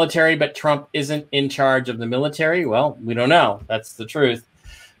believe the military, but Trump isn't in charge of the military. Well, we don't know. That's the truth.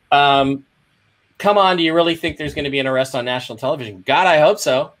 Come on. Do you really think there's going to be an arrest on national television? God, I hope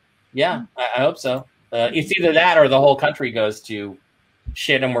so. Yeah, I hope so. It's either that or the whole country goes to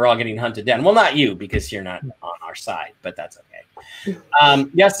shit and we're all getting hunted down. Well, not you because you're not on our side, but that's okay.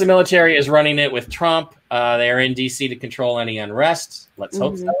 Yes, the military is running it with Trump. They are in D.C. to control any unrest. Let's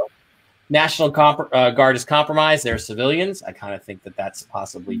hope so. National Guard is compromised. They're civilians. I kind of think that that's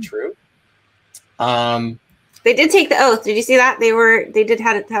possibly true. They did take the oath. Did you see that? They did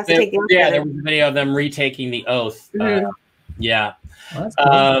have to take the oath. Yeah, there was a video of them retaking the oath. Yeah. Well, that's cool.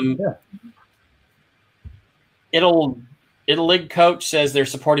 Italig coach says they're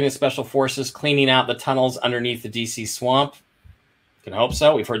supporting the special forces cleaning out the tunnels underneath the DC swamp. Can hope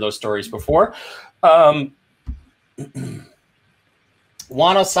so. We've heard those stories before. Wano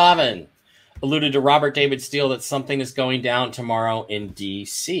Savin alluded to Robert David Steele that something is going down tomorrow in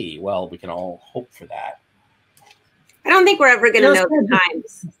DC. Well, we can all hope for that. I don't think we're ever going to know the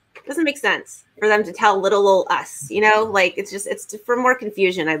times. It doesn't make sense for them to tell little old us, you know, like it's for more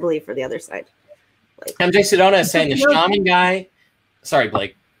confusion, I believe, for the other side. Like, MJ Sedona is saying the shaman guy. Sorry,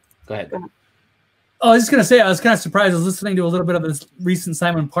 Blake. Go ahead. Oh, I was just gonna say I was kind of surprised. I was listening to a little bit of this recent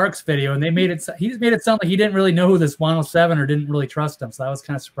Simon Parks video, and he just made it sound like he didn't really know who this 107 or didn't really trust him. So I was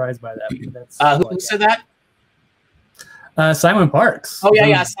kind of surprised by that. Who said that? Simon Parks. Oh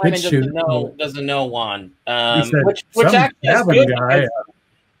yeah. Simon doesn't know Juan. Which actually is good.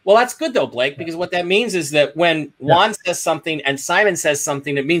 Well, that's good though, Blake, because what that means is that when Juan says something and Simon says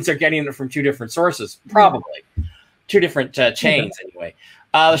something, it means they're getting it from two different sources, probably two different chains anyway.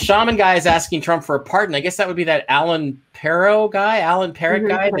 The shaman guy is asking Trump for a pardon. I guess that would be that Alan Parrott guy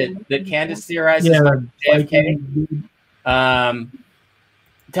that Candace theorizes. JFK.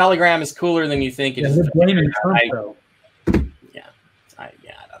 Telegram is cooler than you think it is.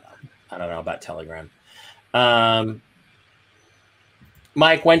 I don't know about Telegram.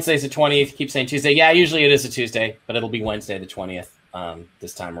 Mike, Wednesday's the 20th. Keep saying Tuesday. Yeah, usually it is a Tuesday, but it'll be Wednesday the 20th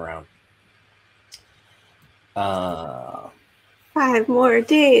this time around. 5 more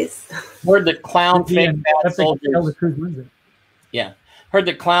days. Heard that clown fake bad soldiers. Yeah. Heard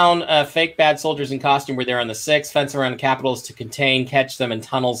that clown fake bad soldiers in costume were there on the 6th. Fence around the capitals to catch them in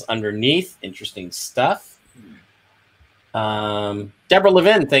tunnels underneath. Interesting stuff. Deborah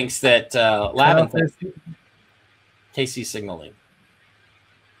Levin thinks that Lavin thinks KC signaling.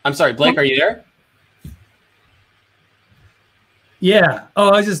 I'm sorry, Blake, are you there? Yeah. Oh,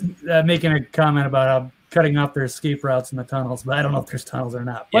 I was just making a comment about how cutting off their escape routes in the tunnels, but I don't know if there's tunnels or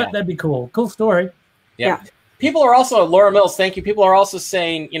not. But that'd be cool. Cool story. Yeah. People are also, Laura Mills, thank you. People are also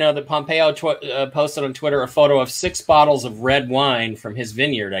saying, that Pompeo posted on Twitter a photo of 6 bottles of red wine from his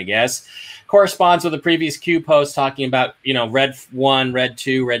vineyard, I guess. Corresponds with the previous Q post talking about, red 1, red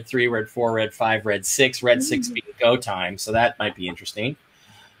 2, red 3, red 4, red 5, red 6, red 6 being go time. So that might be interesting.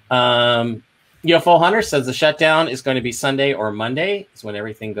 UFO Hunter says the shutdown is going to be Sunday or Monday is when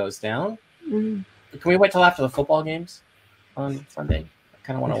everything goes down. Can we wait till after the football games on Sunday? I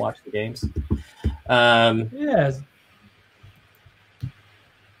kind of want to watch the games. Yes.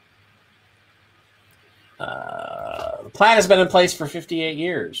 The plan has been in place for 58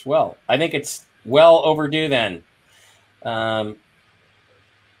 years. Well, I think it's well overdue then. Doesn't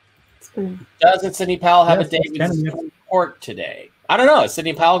Sidney Powell have a date with court today? I don't know. Is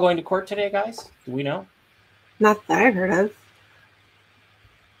Sidney Powell going to court today, guys? Do we know? Not that I've heard of.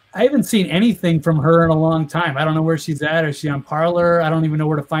 I haven't seen anything from her in a long time. I don't know where she's at. Is she on Parler? I don't even know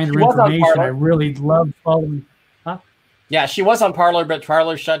where to find her information. I really love following. Huh? Yeah, she was on Parler, but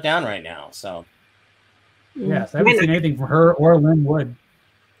Parler's shut down right now. So, yes, I haven't seen anything from her or Lynn Wood.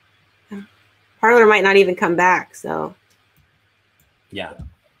 Parler might not even come back. So, yeah.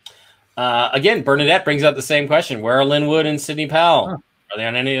 Again, Bernadette brings up the same question. Where are Lynn Wood and Sidney Powell? Huh. Are they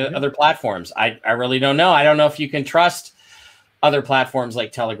on any other platforms? I really don't know. I don't know if you can trust other platforms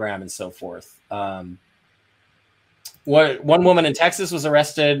like Telegram and so forth. One woman in Texas was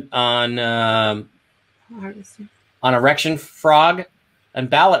arrested on erection fraud and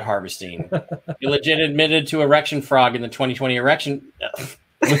ballot harvesting. He legit admitted to erection fraud in the 2020 election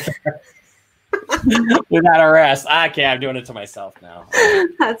without arrest. Okay, I'm doing it to myself now.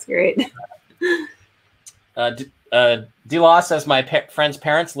 That's great. D-Law says my friend's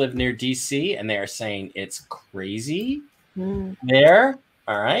parents live near DC and they are saying it's crazy. There.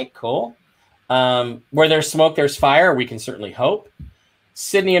 All right, cool. Where there's smoke, there's fire. We can certainly hope.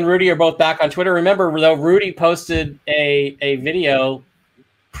 Sydney and Rudy are both back on Twitter. Remember, though, Rudy posted a video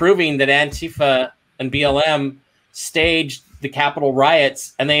proving that Antifa and BLM staged the Capitol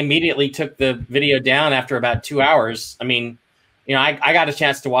riots, and they immediately took the video down after about 2 hours. I mean, I got a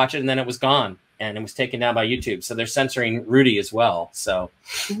chance to watch it, and then it was gone, and it was taken down by YouTube. So they're censoring Rudy as well. So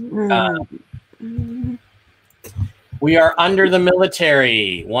we are under the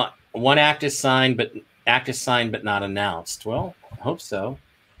military. One act is signed, but not announced. Well, I hope so.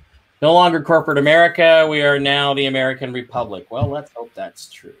 No longer corporate America. We are now the American Republic. Well, let's hope that's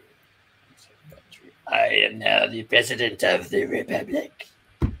true. I am now the president of the Republic.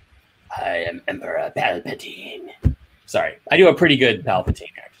 I am Emperor Palpatine. Sorry, I do a pretty good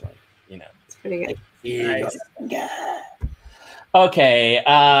Palpatine, actually. It's pretty good. Nice. Okay.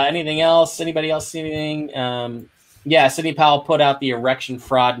 Anything else? Anybody else see anything? Yeah, Sidney Powell put out the erection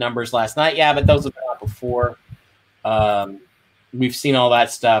fraud numbers last night. Yeah, but those have been out before. We've seen all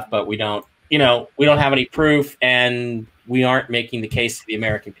that stuff, but we don't have any proof, and we aren't making the case to the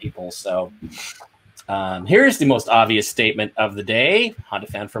American people. So here's the most obvious statement of the day. Honda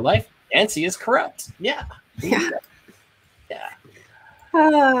fan for life. Nancy is corrupt. Yeah.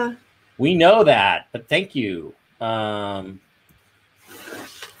 We know that, but thank you.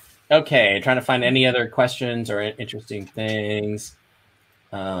 Okay, trying to find any other questions or interesting things.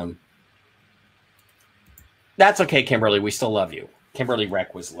 That's okay, Kimberly. We still love you. Kimberly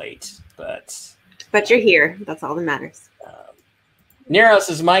Reck was late, but you're here. That's all that matters. Nero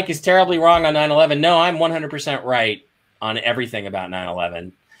says Mike is terribly wrong on 9/11. No, I'm 100% right on everything about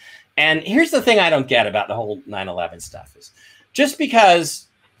 9/11. And here's the thing I don't get about the whole 9/11 stuff is just because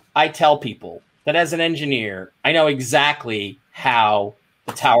I tell people that as an engineer, I know exactly how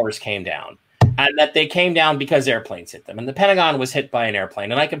the towers came down and that they came down because airplanes hit them. And the Pentagon was hit by an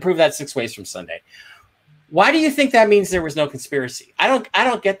airplane. And I can prove that 6 ways from Sunday. Why do you think that means there was no conspiracy? I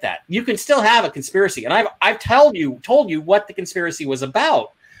don't get that. You can still have a conspiracy. And I've told you what the conspiracy was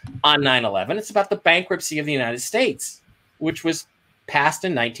about on 9/11. It's about the bankruptcy of the United States, which was passed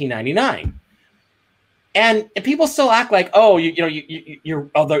in 1999. And people still act like, oh, you're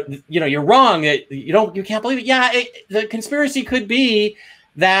wrong. You can't believe it. Yeah, the conspiracy could be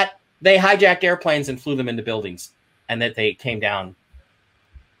that they hijacked airplanes and flew them into buildings, and that they came down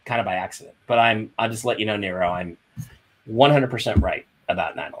kind of by accident. But I'll just let you know, Nero, I'm 100% right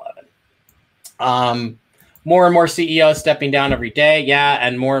about 9/11. More and more CEOs stepping down every day. Yeah,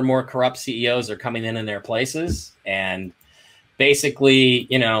 and more corrupt CEOs are coming in their places and basically,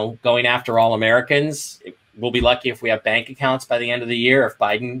 going after all Americans. We'll be lucky if we have bank accounts by the end of the year if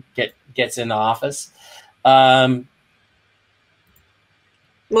Biden gets into office.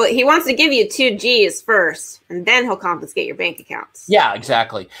 Well, he wants to give you 2 G's first, and then he'll confiscate your bank accounts. Yeah,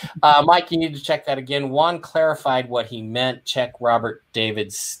 exactly. Mike, you need to check that again. Juan clarified what he meant. Check Robert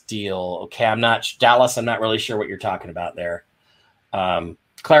David Steele. Okay, Dallas, I'm not really sure what you're talking about there.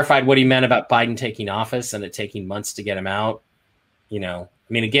 Clarified what he meant about Biden taking office and it taking months to get him out.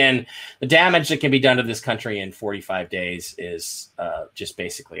 Again, the damage that can be done to this country in 45 days is just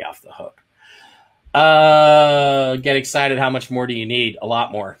basically off the hook. Get excited. How much more do you need? A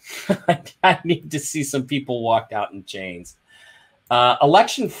lot more. I need to see some people walked out in chains.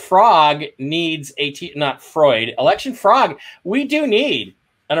 Election Frog needs not Freud. Election Frog. We do need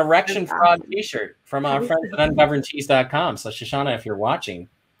an Erection Frog t-shirt from our friends at ungovernedtees.com. So Shoshana, if you're watching.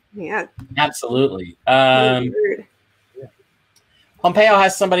 Yeah. Absolutely. Pompeo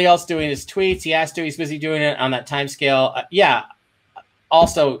has somebody else doing his tweets. He asked he's busy doing it on that time scale. Yeah.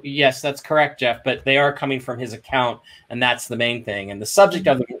 Also, yes, that's correct, Jeff, but they are coming from his account, and that's the main thing. And the subject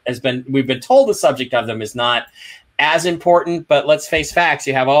of them we've been told the subject of them is not as important, but let's face facts.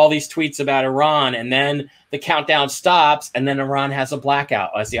 You have all these tweets about Iran, and then the countdown stops, and then Iran has a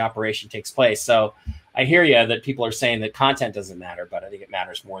blackout as the operation takes place. So I hear you that people are saying that content doesn't matter, but I think it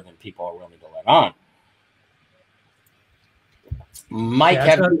matters more than people are willing to let on. Mike,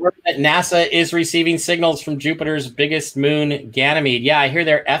 have you heard that NASA is receiving signals from Jupiter's biggest moon, Ganymede? Yeah, I hear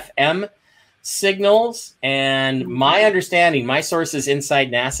they're FM signals. And my understanding, my sources inside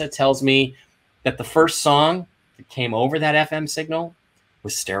NASA tells me that the first song that came over that FM signal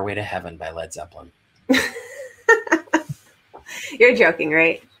was Stairway to Heaven by Led Zeppelin. You're joking,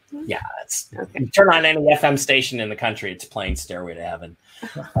 right? Yeah, okay. Turn on any FM station in the country, it's playing Stairway to Heaven.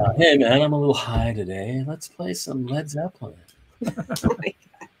 Hey, man, I'm a little high today. Let's play some Led Zeppelin. Oh my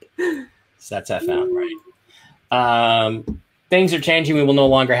God. So that's FM, right? Things are changing. We will no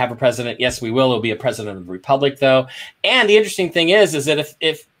longer have a president. Yes, we will. It'll be a president of the Republic, though. And the interesting thing is that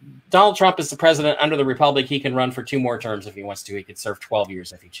if Donald Trump is the president under the Republic, he can run for 2 more terms if he wants to. He could serve 12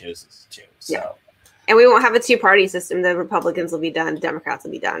 years if he chooses to. So, yeah. And we won't have a 2-party system. The Republicans will be done. The Democrats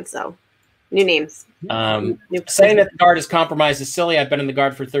will be done. So new names. Saying that the Guard is compromised is silly. I've been in the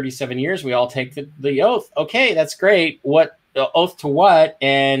Guard for 37 years. We all take the oath. Okay, that's great. What oath to what?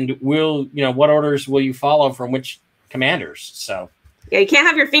 And what orders will you follow from which commanders? So yeah, you can't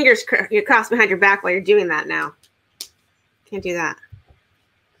have your fingers crossed behind your back while you're doing that now. Can't do that.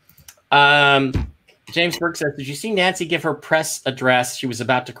 James Burke says, did you see Nancy give her press address? She was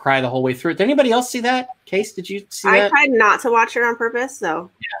about to cry the whole way through it. Did anybody else see that? Case, did you see that? I tried not to watch her on purpose,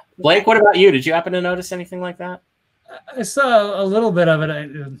 so. Yeah. Blake, what about you? Did you happen to notice anything like that? I saw a little bit of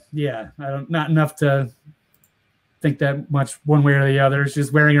it. Not enough to think that much one way or the other.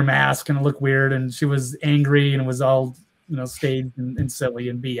 She's wearing her mask and it looked weird, and she was angry, and it was all staged and silly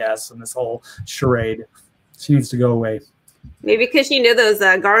and BS and this whole charade. She needs to go away. Maybe because she knew those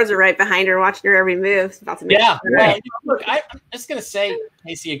guards are right behind her, watching her every move. About to look, I'm just gonna say,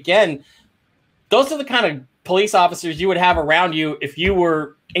 Casey, again, those are the kind of police officers you would have around you if you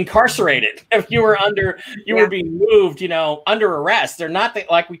were incarcerated, if you were were being moved, under arrest. They're not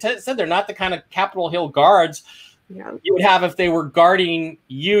like we said, they're not the kind of Capitol Hill guards you would have if they were guarding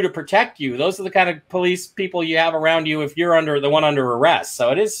you to protect you. Those are the kind of police people you have around you if you're under arrest.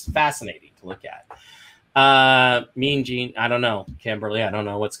 So it is fascinating to look at. Mean Gene, I don't know. Kimberly, I don't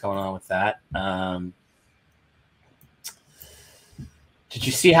know what's going on with that. Did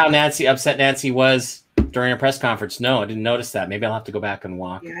you see how upset Nancy was during a press conference? No, I didn't notice that. Maybe I'll have to go back and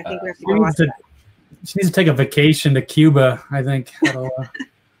walk. Yeah, I think we have to go watch that. She needs to take a vacation to Cuba, I think. That'll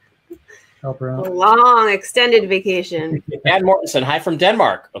help her out. A long, extended vacation. Ann Mortensen, hi from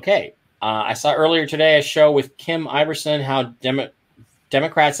Denmark. Okay. I saw earlier today a show with Kim Iverson, how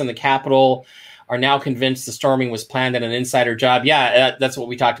Democrats in the Capitol are now convinced the storming was planned and an insider job. Yeah, that's what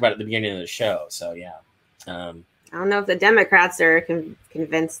we talked about at the beginning of the show. So, yeah. I don't know if the Democrats are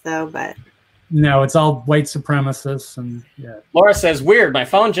convinced, though, but... No, it's all white supremacists. And yeah. Laura says, weird. My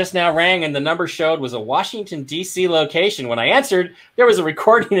phone just now rang and the number showed was a Washington, D.C. location. When I answered, there was a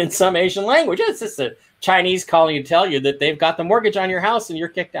recording in some Asian language. It's just a Chinese calling to tell you that they've got the mortgage on your house and you're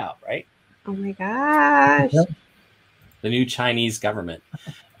kicked out, right? Oh, my gosh. Yep. The new Chinese government.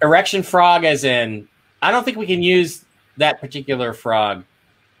 Erection frog as in, I don't think we can use that particular frog.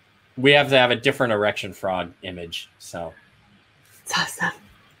 We have to have a different erection frog image. So it's awesome.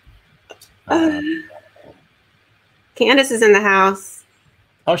 Candace is in the house.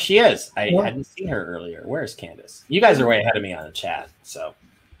 Oh, she is. I hadn't seen her earlier. Where's Candace? You guys are way ahead of me on the chat. So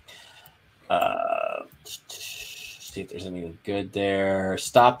see if there's anything good there.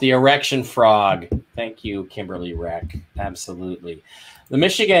 Stop the erection frog. Thank you, Kimberly Reck. Absolutely. The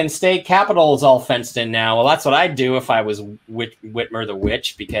Michigan State Capitol is all fenced in now. Well, that's what I'd do if I was Whitmer the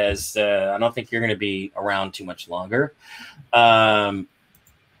Witch, because I don't think you're going to be around too much longer.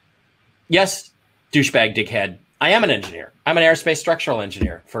 Yes, douchebag dickhead. I am an engineer. I'm an aerospace structural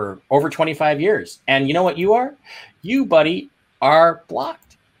engineer for over 25 years. And you know what you are? You, buddy, are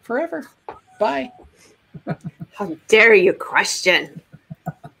blocked forever. Bye. How dare you question?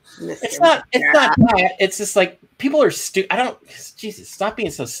 It's not that. It's just like people are stupid. Jesus, stop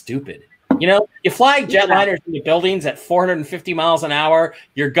being so stupid. You fly jetliners into buildings at 450 miles an hour,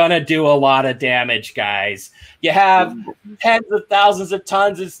 you're going to do a lot of damage, guys. You have tens of thousands of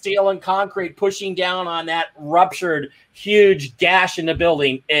tons of steel and concrete pushing down on that ruptured, huge gash in the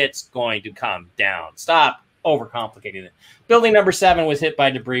building. It's going to come down. Stop overcomplicating it. Building number 7 was hit by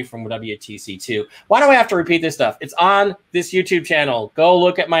debris from WTC2. Why do I have to repeat this stuff? It's on this YouTube channel. Go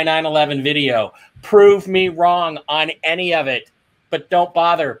look at my 9/11 video. Prove me wrong on any of it. But don't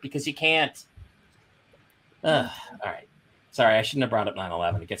bother because you can't. All right. Sorry, I shouldn't have brought up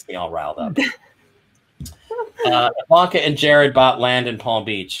 9/11. It gets me all riled up. Ivanka and Jared bought land in Palm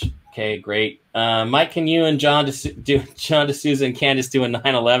Beach. Okay, great. Mike, can you and John D'Souza and Candace do a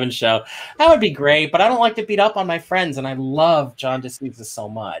 9/11 show? That would be great, but I don't like to beat up on my friends, and I love John D'Souza so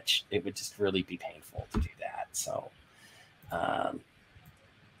much. It would just really be painful to do that. So,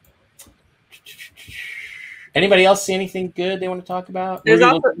 anybody else see anything good they want to talk about? There's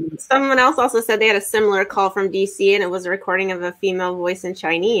someone else also said they had a similar call from DC, and it was a recording of a female voice in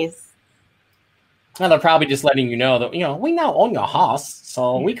Chinese. Well, they're probably just letting you know that, we now own your house,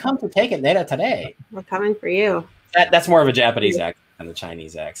 so we come to take it later today. We're coming for you. That's more of a Japanese accent than a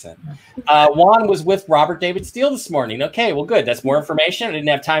Chinese accent. Juan was with Robert David Steele this morning. Okay, well, good. That's more information. I didn't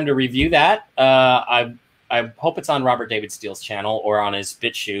have time to review that. I hope it's on Robert David Steele's channel or on his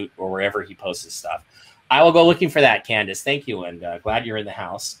BitChute or wherever he posts his stuff. I will go looking for that, Candace. Thank you, and glad you're in the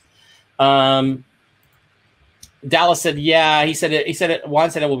house. Dallas said, yeah, Juan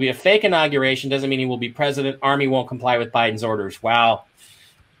said it will be a fake inauguration. Doesn't mean he will be president. Army won't comply with Biden's orders. Wow.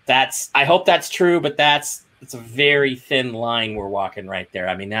 I hope that's true, but it's a very thin line we're walking right there.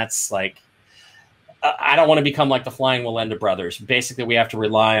 I mean, that's like, I don't want to become like the Flying Wallenda brothers. Basically, we have to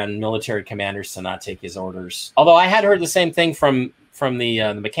rely on military commanders to not take his orders. Although I had heard the same thing from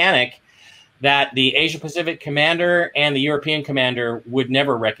the mechanic, that the Asia Pacific commander and the European commander would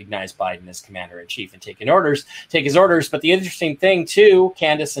never recognize Biden as commander-in-chief and take his orders. But the interesting thing, too,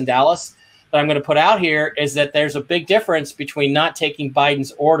 Candace and Dallas, that I'm going to put out here is that there's a big difference between not taking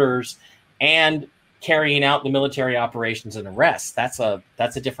Biden's orders and carrying out the military operations and arrests. That's a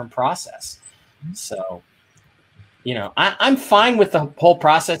different process. So, I'm fine with the whole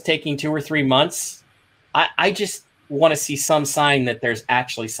process taking 2 or 3 months. I just want to see some sign that there's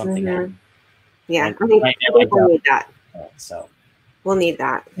actually something happening. Yeah, I think we'll need that. So we'll need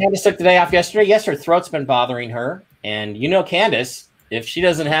that. Candace took the day off yesterday. Yes, her throat's been bothering her. And Candace, if she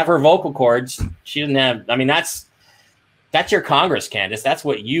doesn't have her vocal cords, she doesn't have, That's your Congress, Candace. That's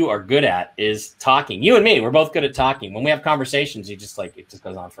what you are good at, is talking. You and me, we're both good at talking. When we have conversations, it just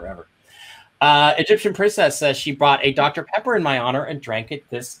goes on forever. Egyptian Princess says she brought a Dr. Pepper in my honor and drank it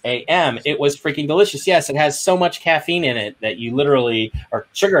this AM. It was freaking delicious. Yes, it has so much caffeine in it that you literally, or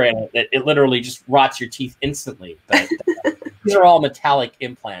sugar in it, that it literally just rots your teeth instantly. But these are all metallic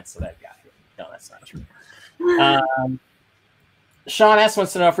implants that I've got here. No, that's not true. Sean S.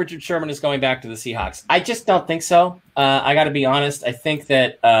 wants to know if Richard Sherman is going back to the Seahawks. I just don't think so. I got to be honest. I think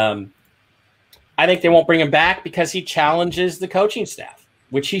that I think they won't bring him back because he challenges the coaching staff,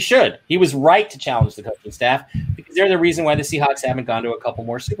 which he should. He was right to challenge the coaching staff because they're the reason why the Seahawks haven't gone to a couple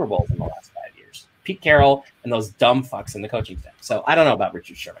more Super Bowls in the last 5 years. Pete Carroll and those dumb fucks in the coaching staff. So I don't know about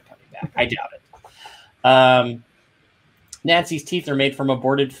Richard Sherman coming back. I doubt it. Nancy's teeth are made from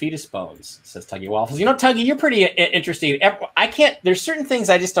aborted fetus bones, says Tuggy Waffles. You know, Tuggy, you're pretty interesting. There's certain things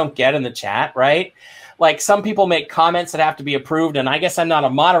I just don't get in the chat, right? Like some people make comments that have to be approved, and I guess I'm not a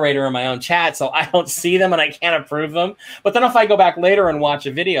moderator in my own chat, so I don't see them and I can't approve them. But then if I go back later and watch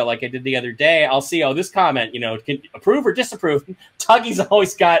a video like I did the other day, I'll see, oh, this comment, can approve or disapprove. Tuggy's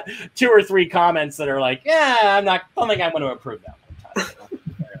always got 2 or 3 comments that are like, yeah, don't think I'm going to approve that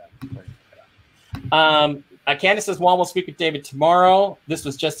one. Candace says Juan will speak with David tomorrow. This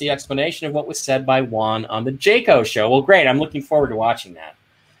was just the explanation of what was said by Juan on the Jayco show. Well, great. I'm looking forward to watching that.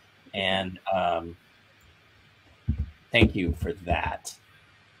 And thank you for that.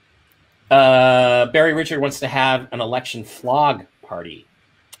 Barry Richard wants to have an election flog party.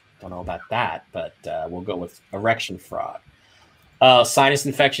 Don't know about that, but we'll go with erection frog. Sinus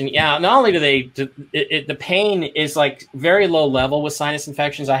infection. Yeah, not only do the pain is like very low level with sinus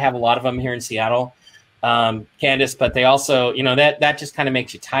infections. I have a lot of them here in Seattle. Candace, but they also, that just kind of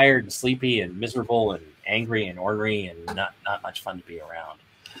makes you tired and sleepy and miserable and angry and ornery and not much fun to be around.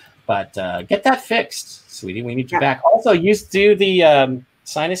 But get that fixed, sweetie. We need you back. Also, do the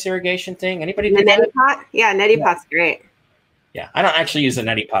sinus irrigation thing. Anybody do neti pot? Yeah, neti pot's great. Yeah, I don't actually use a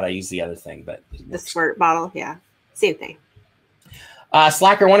neti pot. I use the other thing, but the squirt bottle. Yeah, same thing.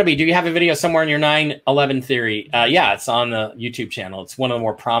 Slacker Wannabe, do you have a video somewhere in your 9/11 theory? Yeah, it's on the YouTube channel. It's one of the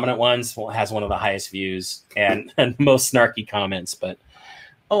more prominent ones. Well, it has one of the highest views and most snarky comments. But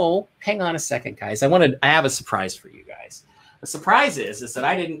hang on a second, guys. I have a surprise for you guys. The surprise is that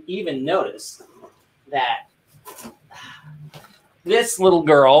I didn't even notice that this little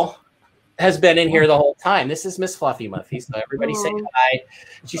girl has been in here the whole time. This is Miss Fluffy Muffy. So everybody say hi.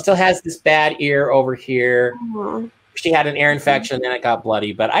 She still has this bad ear over here. She had an ear infection and it got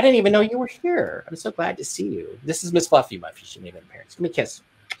bloody, but I didn't even know you were here. I'm so glad to see you. This is Miss Fluffy Muffy. She made an appearance. Give me a kiss.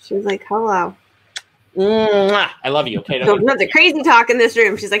 She was like, hello. Mwah. I love you. Okay. So not the crazy talk in this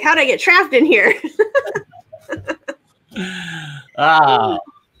room. She's like, how did I get trapped in here? All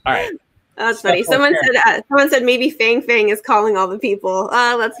right. That's funny. Someone said maybe Fang Fang is calling all the people.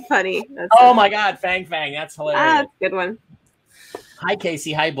 Oh, that's funny. My God, Fang Fang. That's hilarious. That's a good one. Hi,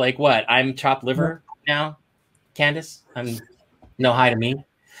 Casey. Hi, Blake. What? I'm chopped liver now? Candace? No hi to me.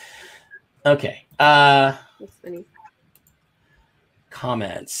 Okay. That's funny.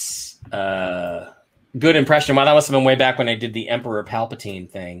 Comments. Good impression. Wow, that must have been way back when I did the Emperor Palpatine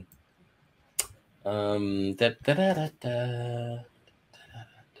thing.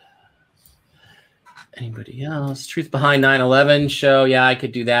 Anybody else? Truth Behind 9/11 show. Yeah, I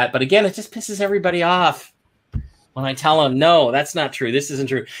could do that. But again, it just pisses everybody off when I tell them, no, that's not true. This isn't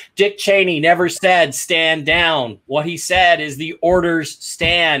true. Dick Cheney never said stand down. What he said is the orders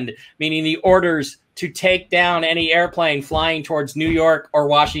stand, meaning the orders to take down any airplane flying towards New York or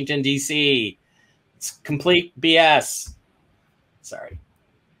Washington, D.C. It's complete BS. Sorry.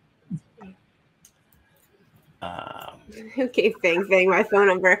 Who gave Fang Fang my phone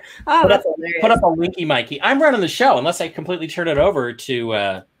number? Oh, that's hilarious. Put up a linky, Mikey. I'm running the show unless I completely turn it over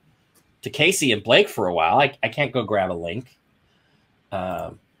to Casey and Blake for a while. I can't go grab a link.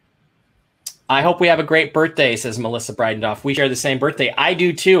 I hope we have a great birthday, says Melissa Breidendoff. We share the same birthday. I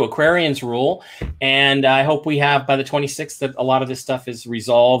do too. Aquarians rule. And I hope we have by the 26th that a lot of this stuff is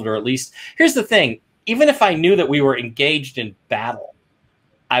resolved, or at least here's the thing. Even if I knew that we were engaged in battle,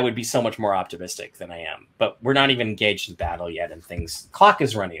 I would be so much more optimistic than I am. But we're not even engaged in battle yet, and clock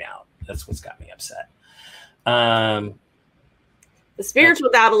is running out. That's what's got me upset. The spiritual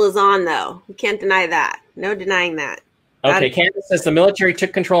battle is on, though. You can't deny that. No denying that. Okay, Candace says the military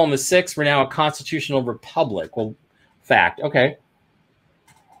took control in the 6th. We're now a constitutional republic. Well, fact. Okay.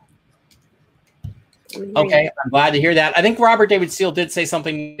 Okay, I'm glad to hear that. I think Robert David Steele did say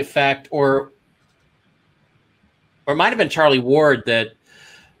something to the effect, or it might have been Charlie Ward that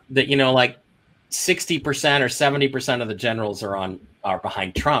like 60% or 70% of the generals are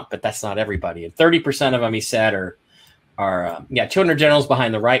behind Trump, but that's not everybody. And 30% of them, he said, are 200 generals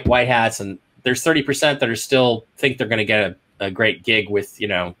behind the white hats, and there's 30% that are still think they're going to get a great gig with, you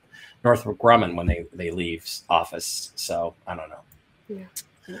know, Northrop Grumman when they leave office. So I don't know. Yeah.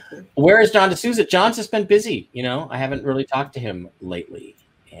 Where is John D'Souza? John's just been busy. You know, I haven't really talked to him lately.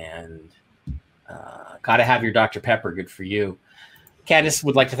 And got to have your Dr. Pepper. Good for you. Candace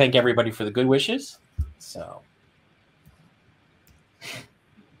would like to thank everybody for the good wishes. So.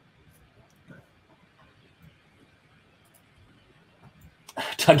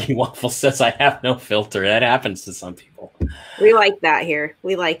 Dougie Waffle says, I have no filter. That happens to some people. We like that here.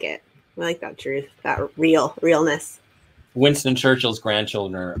 We like it. We like that truth, that realness. Winston Churchill's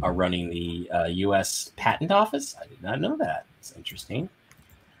grandchildren are running the U.S. Patent Office. I did not know that. It's interesting.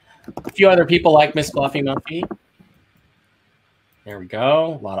 A few other people like Miss Fluffy Muffy. There we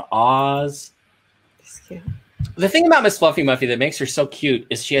go. A lot of Oz. The thing about Miss Fluffy Muffy that makes her so cute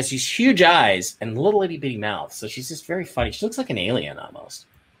is she has these huge eyes and little itty bitty mouth. So she's just very funny. She looks like an alien almost.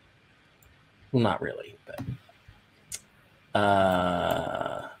 Well, not really, but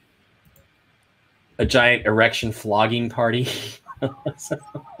a giant erection flogging party.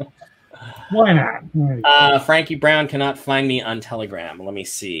 Why not? Frankie Brown cannot find me on Telegram. Let me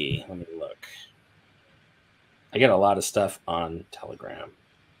see. Let me look. I get a lot of stuff on Telegram.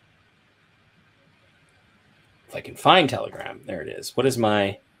 If I can find Telegram, there it is. What is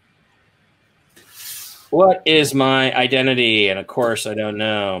my identity? And of course, I don't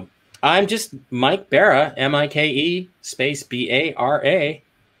know. I'm just Mike Bara, M-I-K-E space B-A-R-A.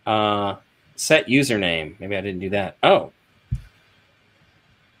 Set username. Maybe I didn't do that. Oh.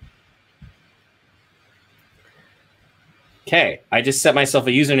 Okay. I just set myself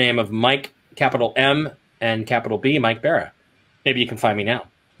a username of Mike, capital M and capital B, Mike Bara. Maybe you can find me now.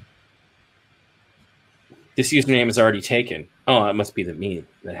 This username is already taken. Oh, it must be me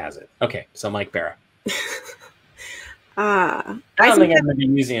that has it. Okay, so Mike Bara. I don't think I'm going to be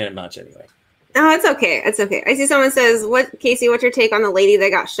using it much anyway. No, it's okay. It's okay. I see someone says, Casey, what's your take on the lady that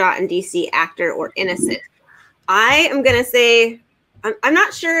got shot in DC, actor or innocent? I am going to say, I'm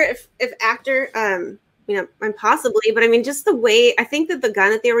not sure if actor, you know, possibly, but I mean, just the way, I think that the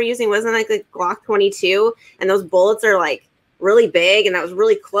gun that they were using wasn't like a Glock 22, and those bullets are like really big, and that was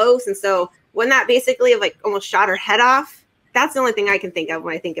really close. And so when that basically like almost shot her head off, that's the only thing I can think of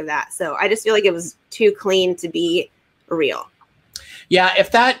when I think of that. So I just feel like it was too clean to be real. Yeah,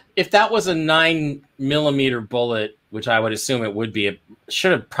 if that was a 9mm bullet, which I would assume it would be, it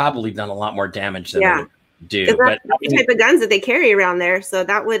should have probably done a lot more damage than it would do. But that's the type of guns that they carry around there, so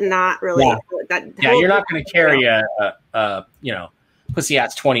that would not really. Yeah, you're not going to carry a you know, Pussy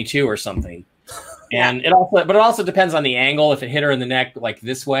Hat's 22 or something. And it also depends on the angle. If it hit her in the neck like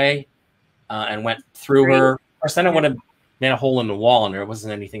this way, and went through her, of course, then it would have made a hole in the wall, and there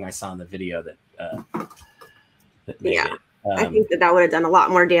wasn't anything I saw in the video that made it. I think that would have done a lot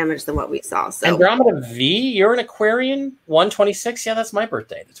more damage than what we saw. So Andromeda V, you're an Aquarian, 126. Yeah, that's my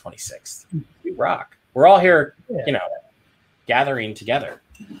birthday, the 26th. We rock. We're all here, you know, gathering together.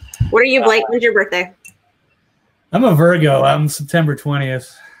 What are you, Blake? When's your birthday? I'm a Virgo. I'm September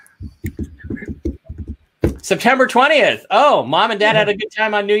 20th. September 20th. Oh, mom and dad had a good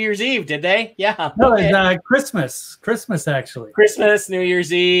time on New Year's Eve, did they? Yeah. No, it's Christmas. Christmas, actually. Christmas, New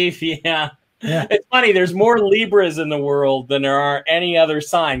Year's Eve. Yeah. Yeah. It's funny. There's more Libras in the world than there are any other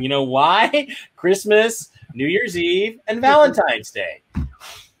sign. You know why? Christmas, New Year's Eve, and Valentine's Day.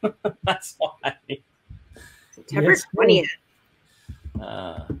 That's why. September 20th.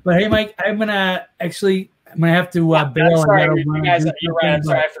 But hey, Mike, I'm gonna have to bail. Sorry, you guys, you're right. I'm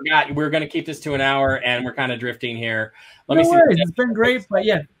sorry, I forgot. We're gonna keep this to an hour, and we're kind of drifting here. Let me see. It's been great, but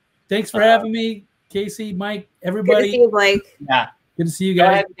yeah, thanks for having me, Casey, Mike, everybody. Good to see you, Blake. Yeah. Good to see you guys.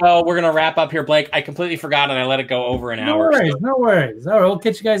 Go ahead and go. We're gonna wrap up here, Blake. I completely forgot, and I let it go over an hour. No worries. All right, we'll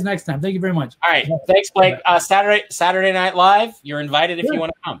catch you guys next time. Thank you very much. All right, thanks, Blake. Saturday Night Live. You're invited if you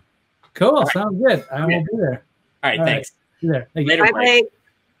want to come. Cool. Right. Sounds good. I will be there. All right, thanks. See you there. Later, Bye,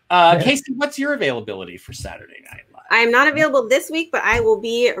 Blake. Casey, what's your availability for Saturday Night Live? I am not available this week, but I will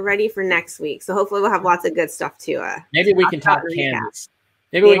be ready for next week. So hopefully we'll have lots of good stuff to. Maybe we can talk Candace.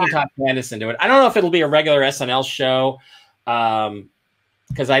 Maybe we can talk Candace into it. I don't know if it'll be a regular SNL show.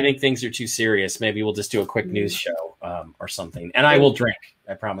 Because I think things are too serious. Maybe we'll just do a quick news show or something. And I will drink.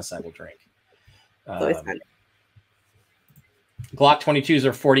 I promise I will drink. Glock 22s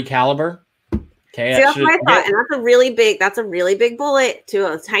are 40 caliber. Okay, that's what I thought. And that's a really big bullet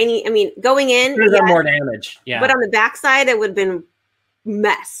to a tiny, I mean, going in. More damage. Yeah. But on the backside, it would have been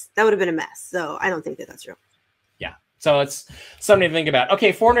mess. That would have been a mess. So I don't think that that's real. Yeah. So it's something to think about.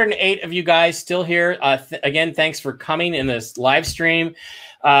 Okay, 408 of you guys still here. Again, thanks for coming in this live stream.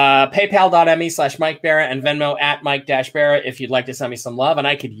 PayPal.me/Mike Barra and Venmo @Mike-Barra if you'd like to send me some love, and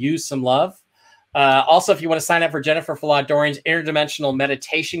I could use some love. Also, if you want to sign up for Jennifer Falad-Dorian's interdimensional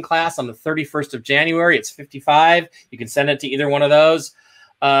meditation class on the 31st of January, it's $55. You can send it to either one of those.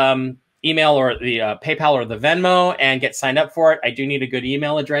 Email or the PayPal or the Venmo and get signed up for it. I do need a good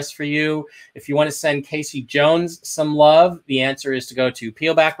email address for you. If you want to send Casey Jones some love, the answer is to go to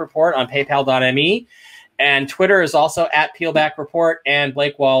Peelback Report on PayPal.me. And Twitter is also @PeelbackReport. And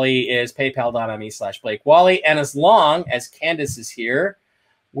Blake Wally is PayPal.me/Blake Wally. And as long as Candace is here,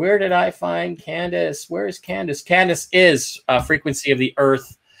 where did I find Candace? Where is Candace? Candace is Frequency of the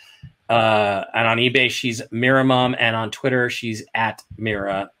Earth. And on eBay, she's Miramom. And on Twitter, she's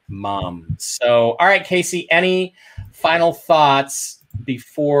 @Miramom. So, all right, Casey, any final thoughts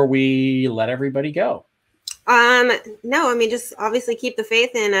before we let everybody go? No, I mean, just obviously keep the faith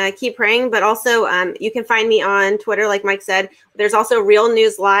and keep praying, but also you can find me on Twitter, like Mike said. There's also Real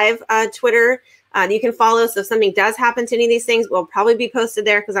News Live Twitter. You can follow, so if something does happen to any of these things, we'll probably be posted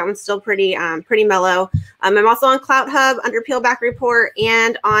there because that one's still pretty mellow. I'm also on Clout Hub under Peelback Report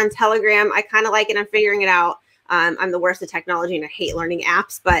and on Telegram. I kind of like it. I'm figuring it out. I'm the worst at technology and I hate learning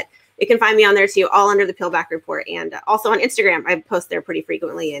apps, but you can find me on there too, all under the Peelback Report. And also on Instagram, I post there pretty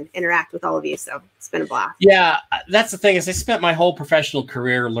frequently and interact with all of you. So it's been a blast. Yeah, that's the thing is I spent my whole professional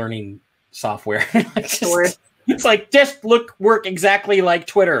career learning software. It's like, just work exactly like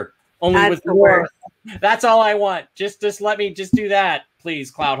Twitter. Only that's with the word. That's all I want. Just let me just do that, please.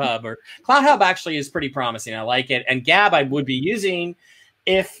 Cloud Hub actually is pretty promising. I like it. And Gab I would be using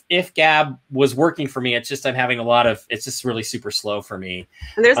if Gab was working for me. It's just I'm having it's just really super slow for me.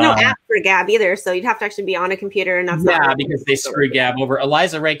 And there's no app for Gab either, so you'd have to actually be on a computer, and that's not because they screw Gab over.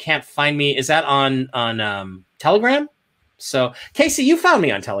 Eliza Ray can't find me. Is that on Telegram? So Casey, you found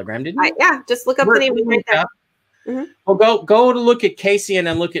me on Telegram, didn't you? Yeah, just look up the name right there. Mm-hmm. Well, go to look at Casey and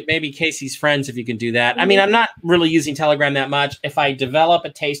then look at maybe Casey's friends if you can do that. Mm-hmm. I mean, I'm not really using Telegram that much. If I develop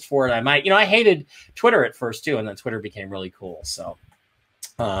a taste for it, I might. I hated Twitter at first too, and then Twitter became really cool. So,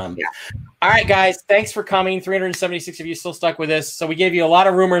 All right, guys, thanks for coming. 376 of you still stuck with us. So we gave you a lot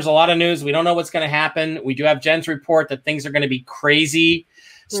of rumors, a lot of news. We don't know what's going to happen. We do have Jen's report that things are going to be crazy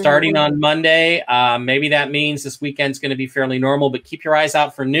starting on Monday. Maybe that means this weekend's going to be fairly normal, but keep your eyes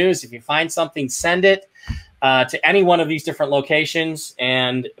out for news. If you find something, send it to any one of these different locations,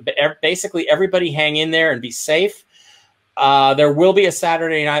 and basically everybody hang in there and be safe. There will be a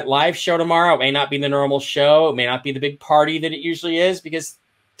Saturday Night Live show tomorrow. It may not be the normal show. It may not be the big party that it usually is because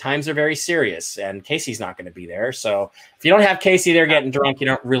times are very serious, and Casey's not going to be there. So if you don't have Casey there getting drunk, you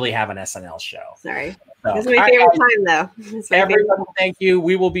don't really have an SNL show. Sorry. So, this is my favorite time, though. Everyone, thank you.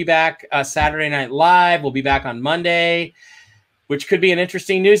 We will be back Saturday Night Live. We'll be back on Monday, which could be an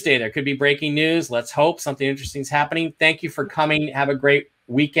interesting news day. There could be breaking news. Let's hope something interesting is happening. Thank you for coming. Have a great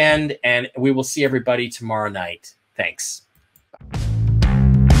weekend, and we will see everybody tomorrow night. Thanks.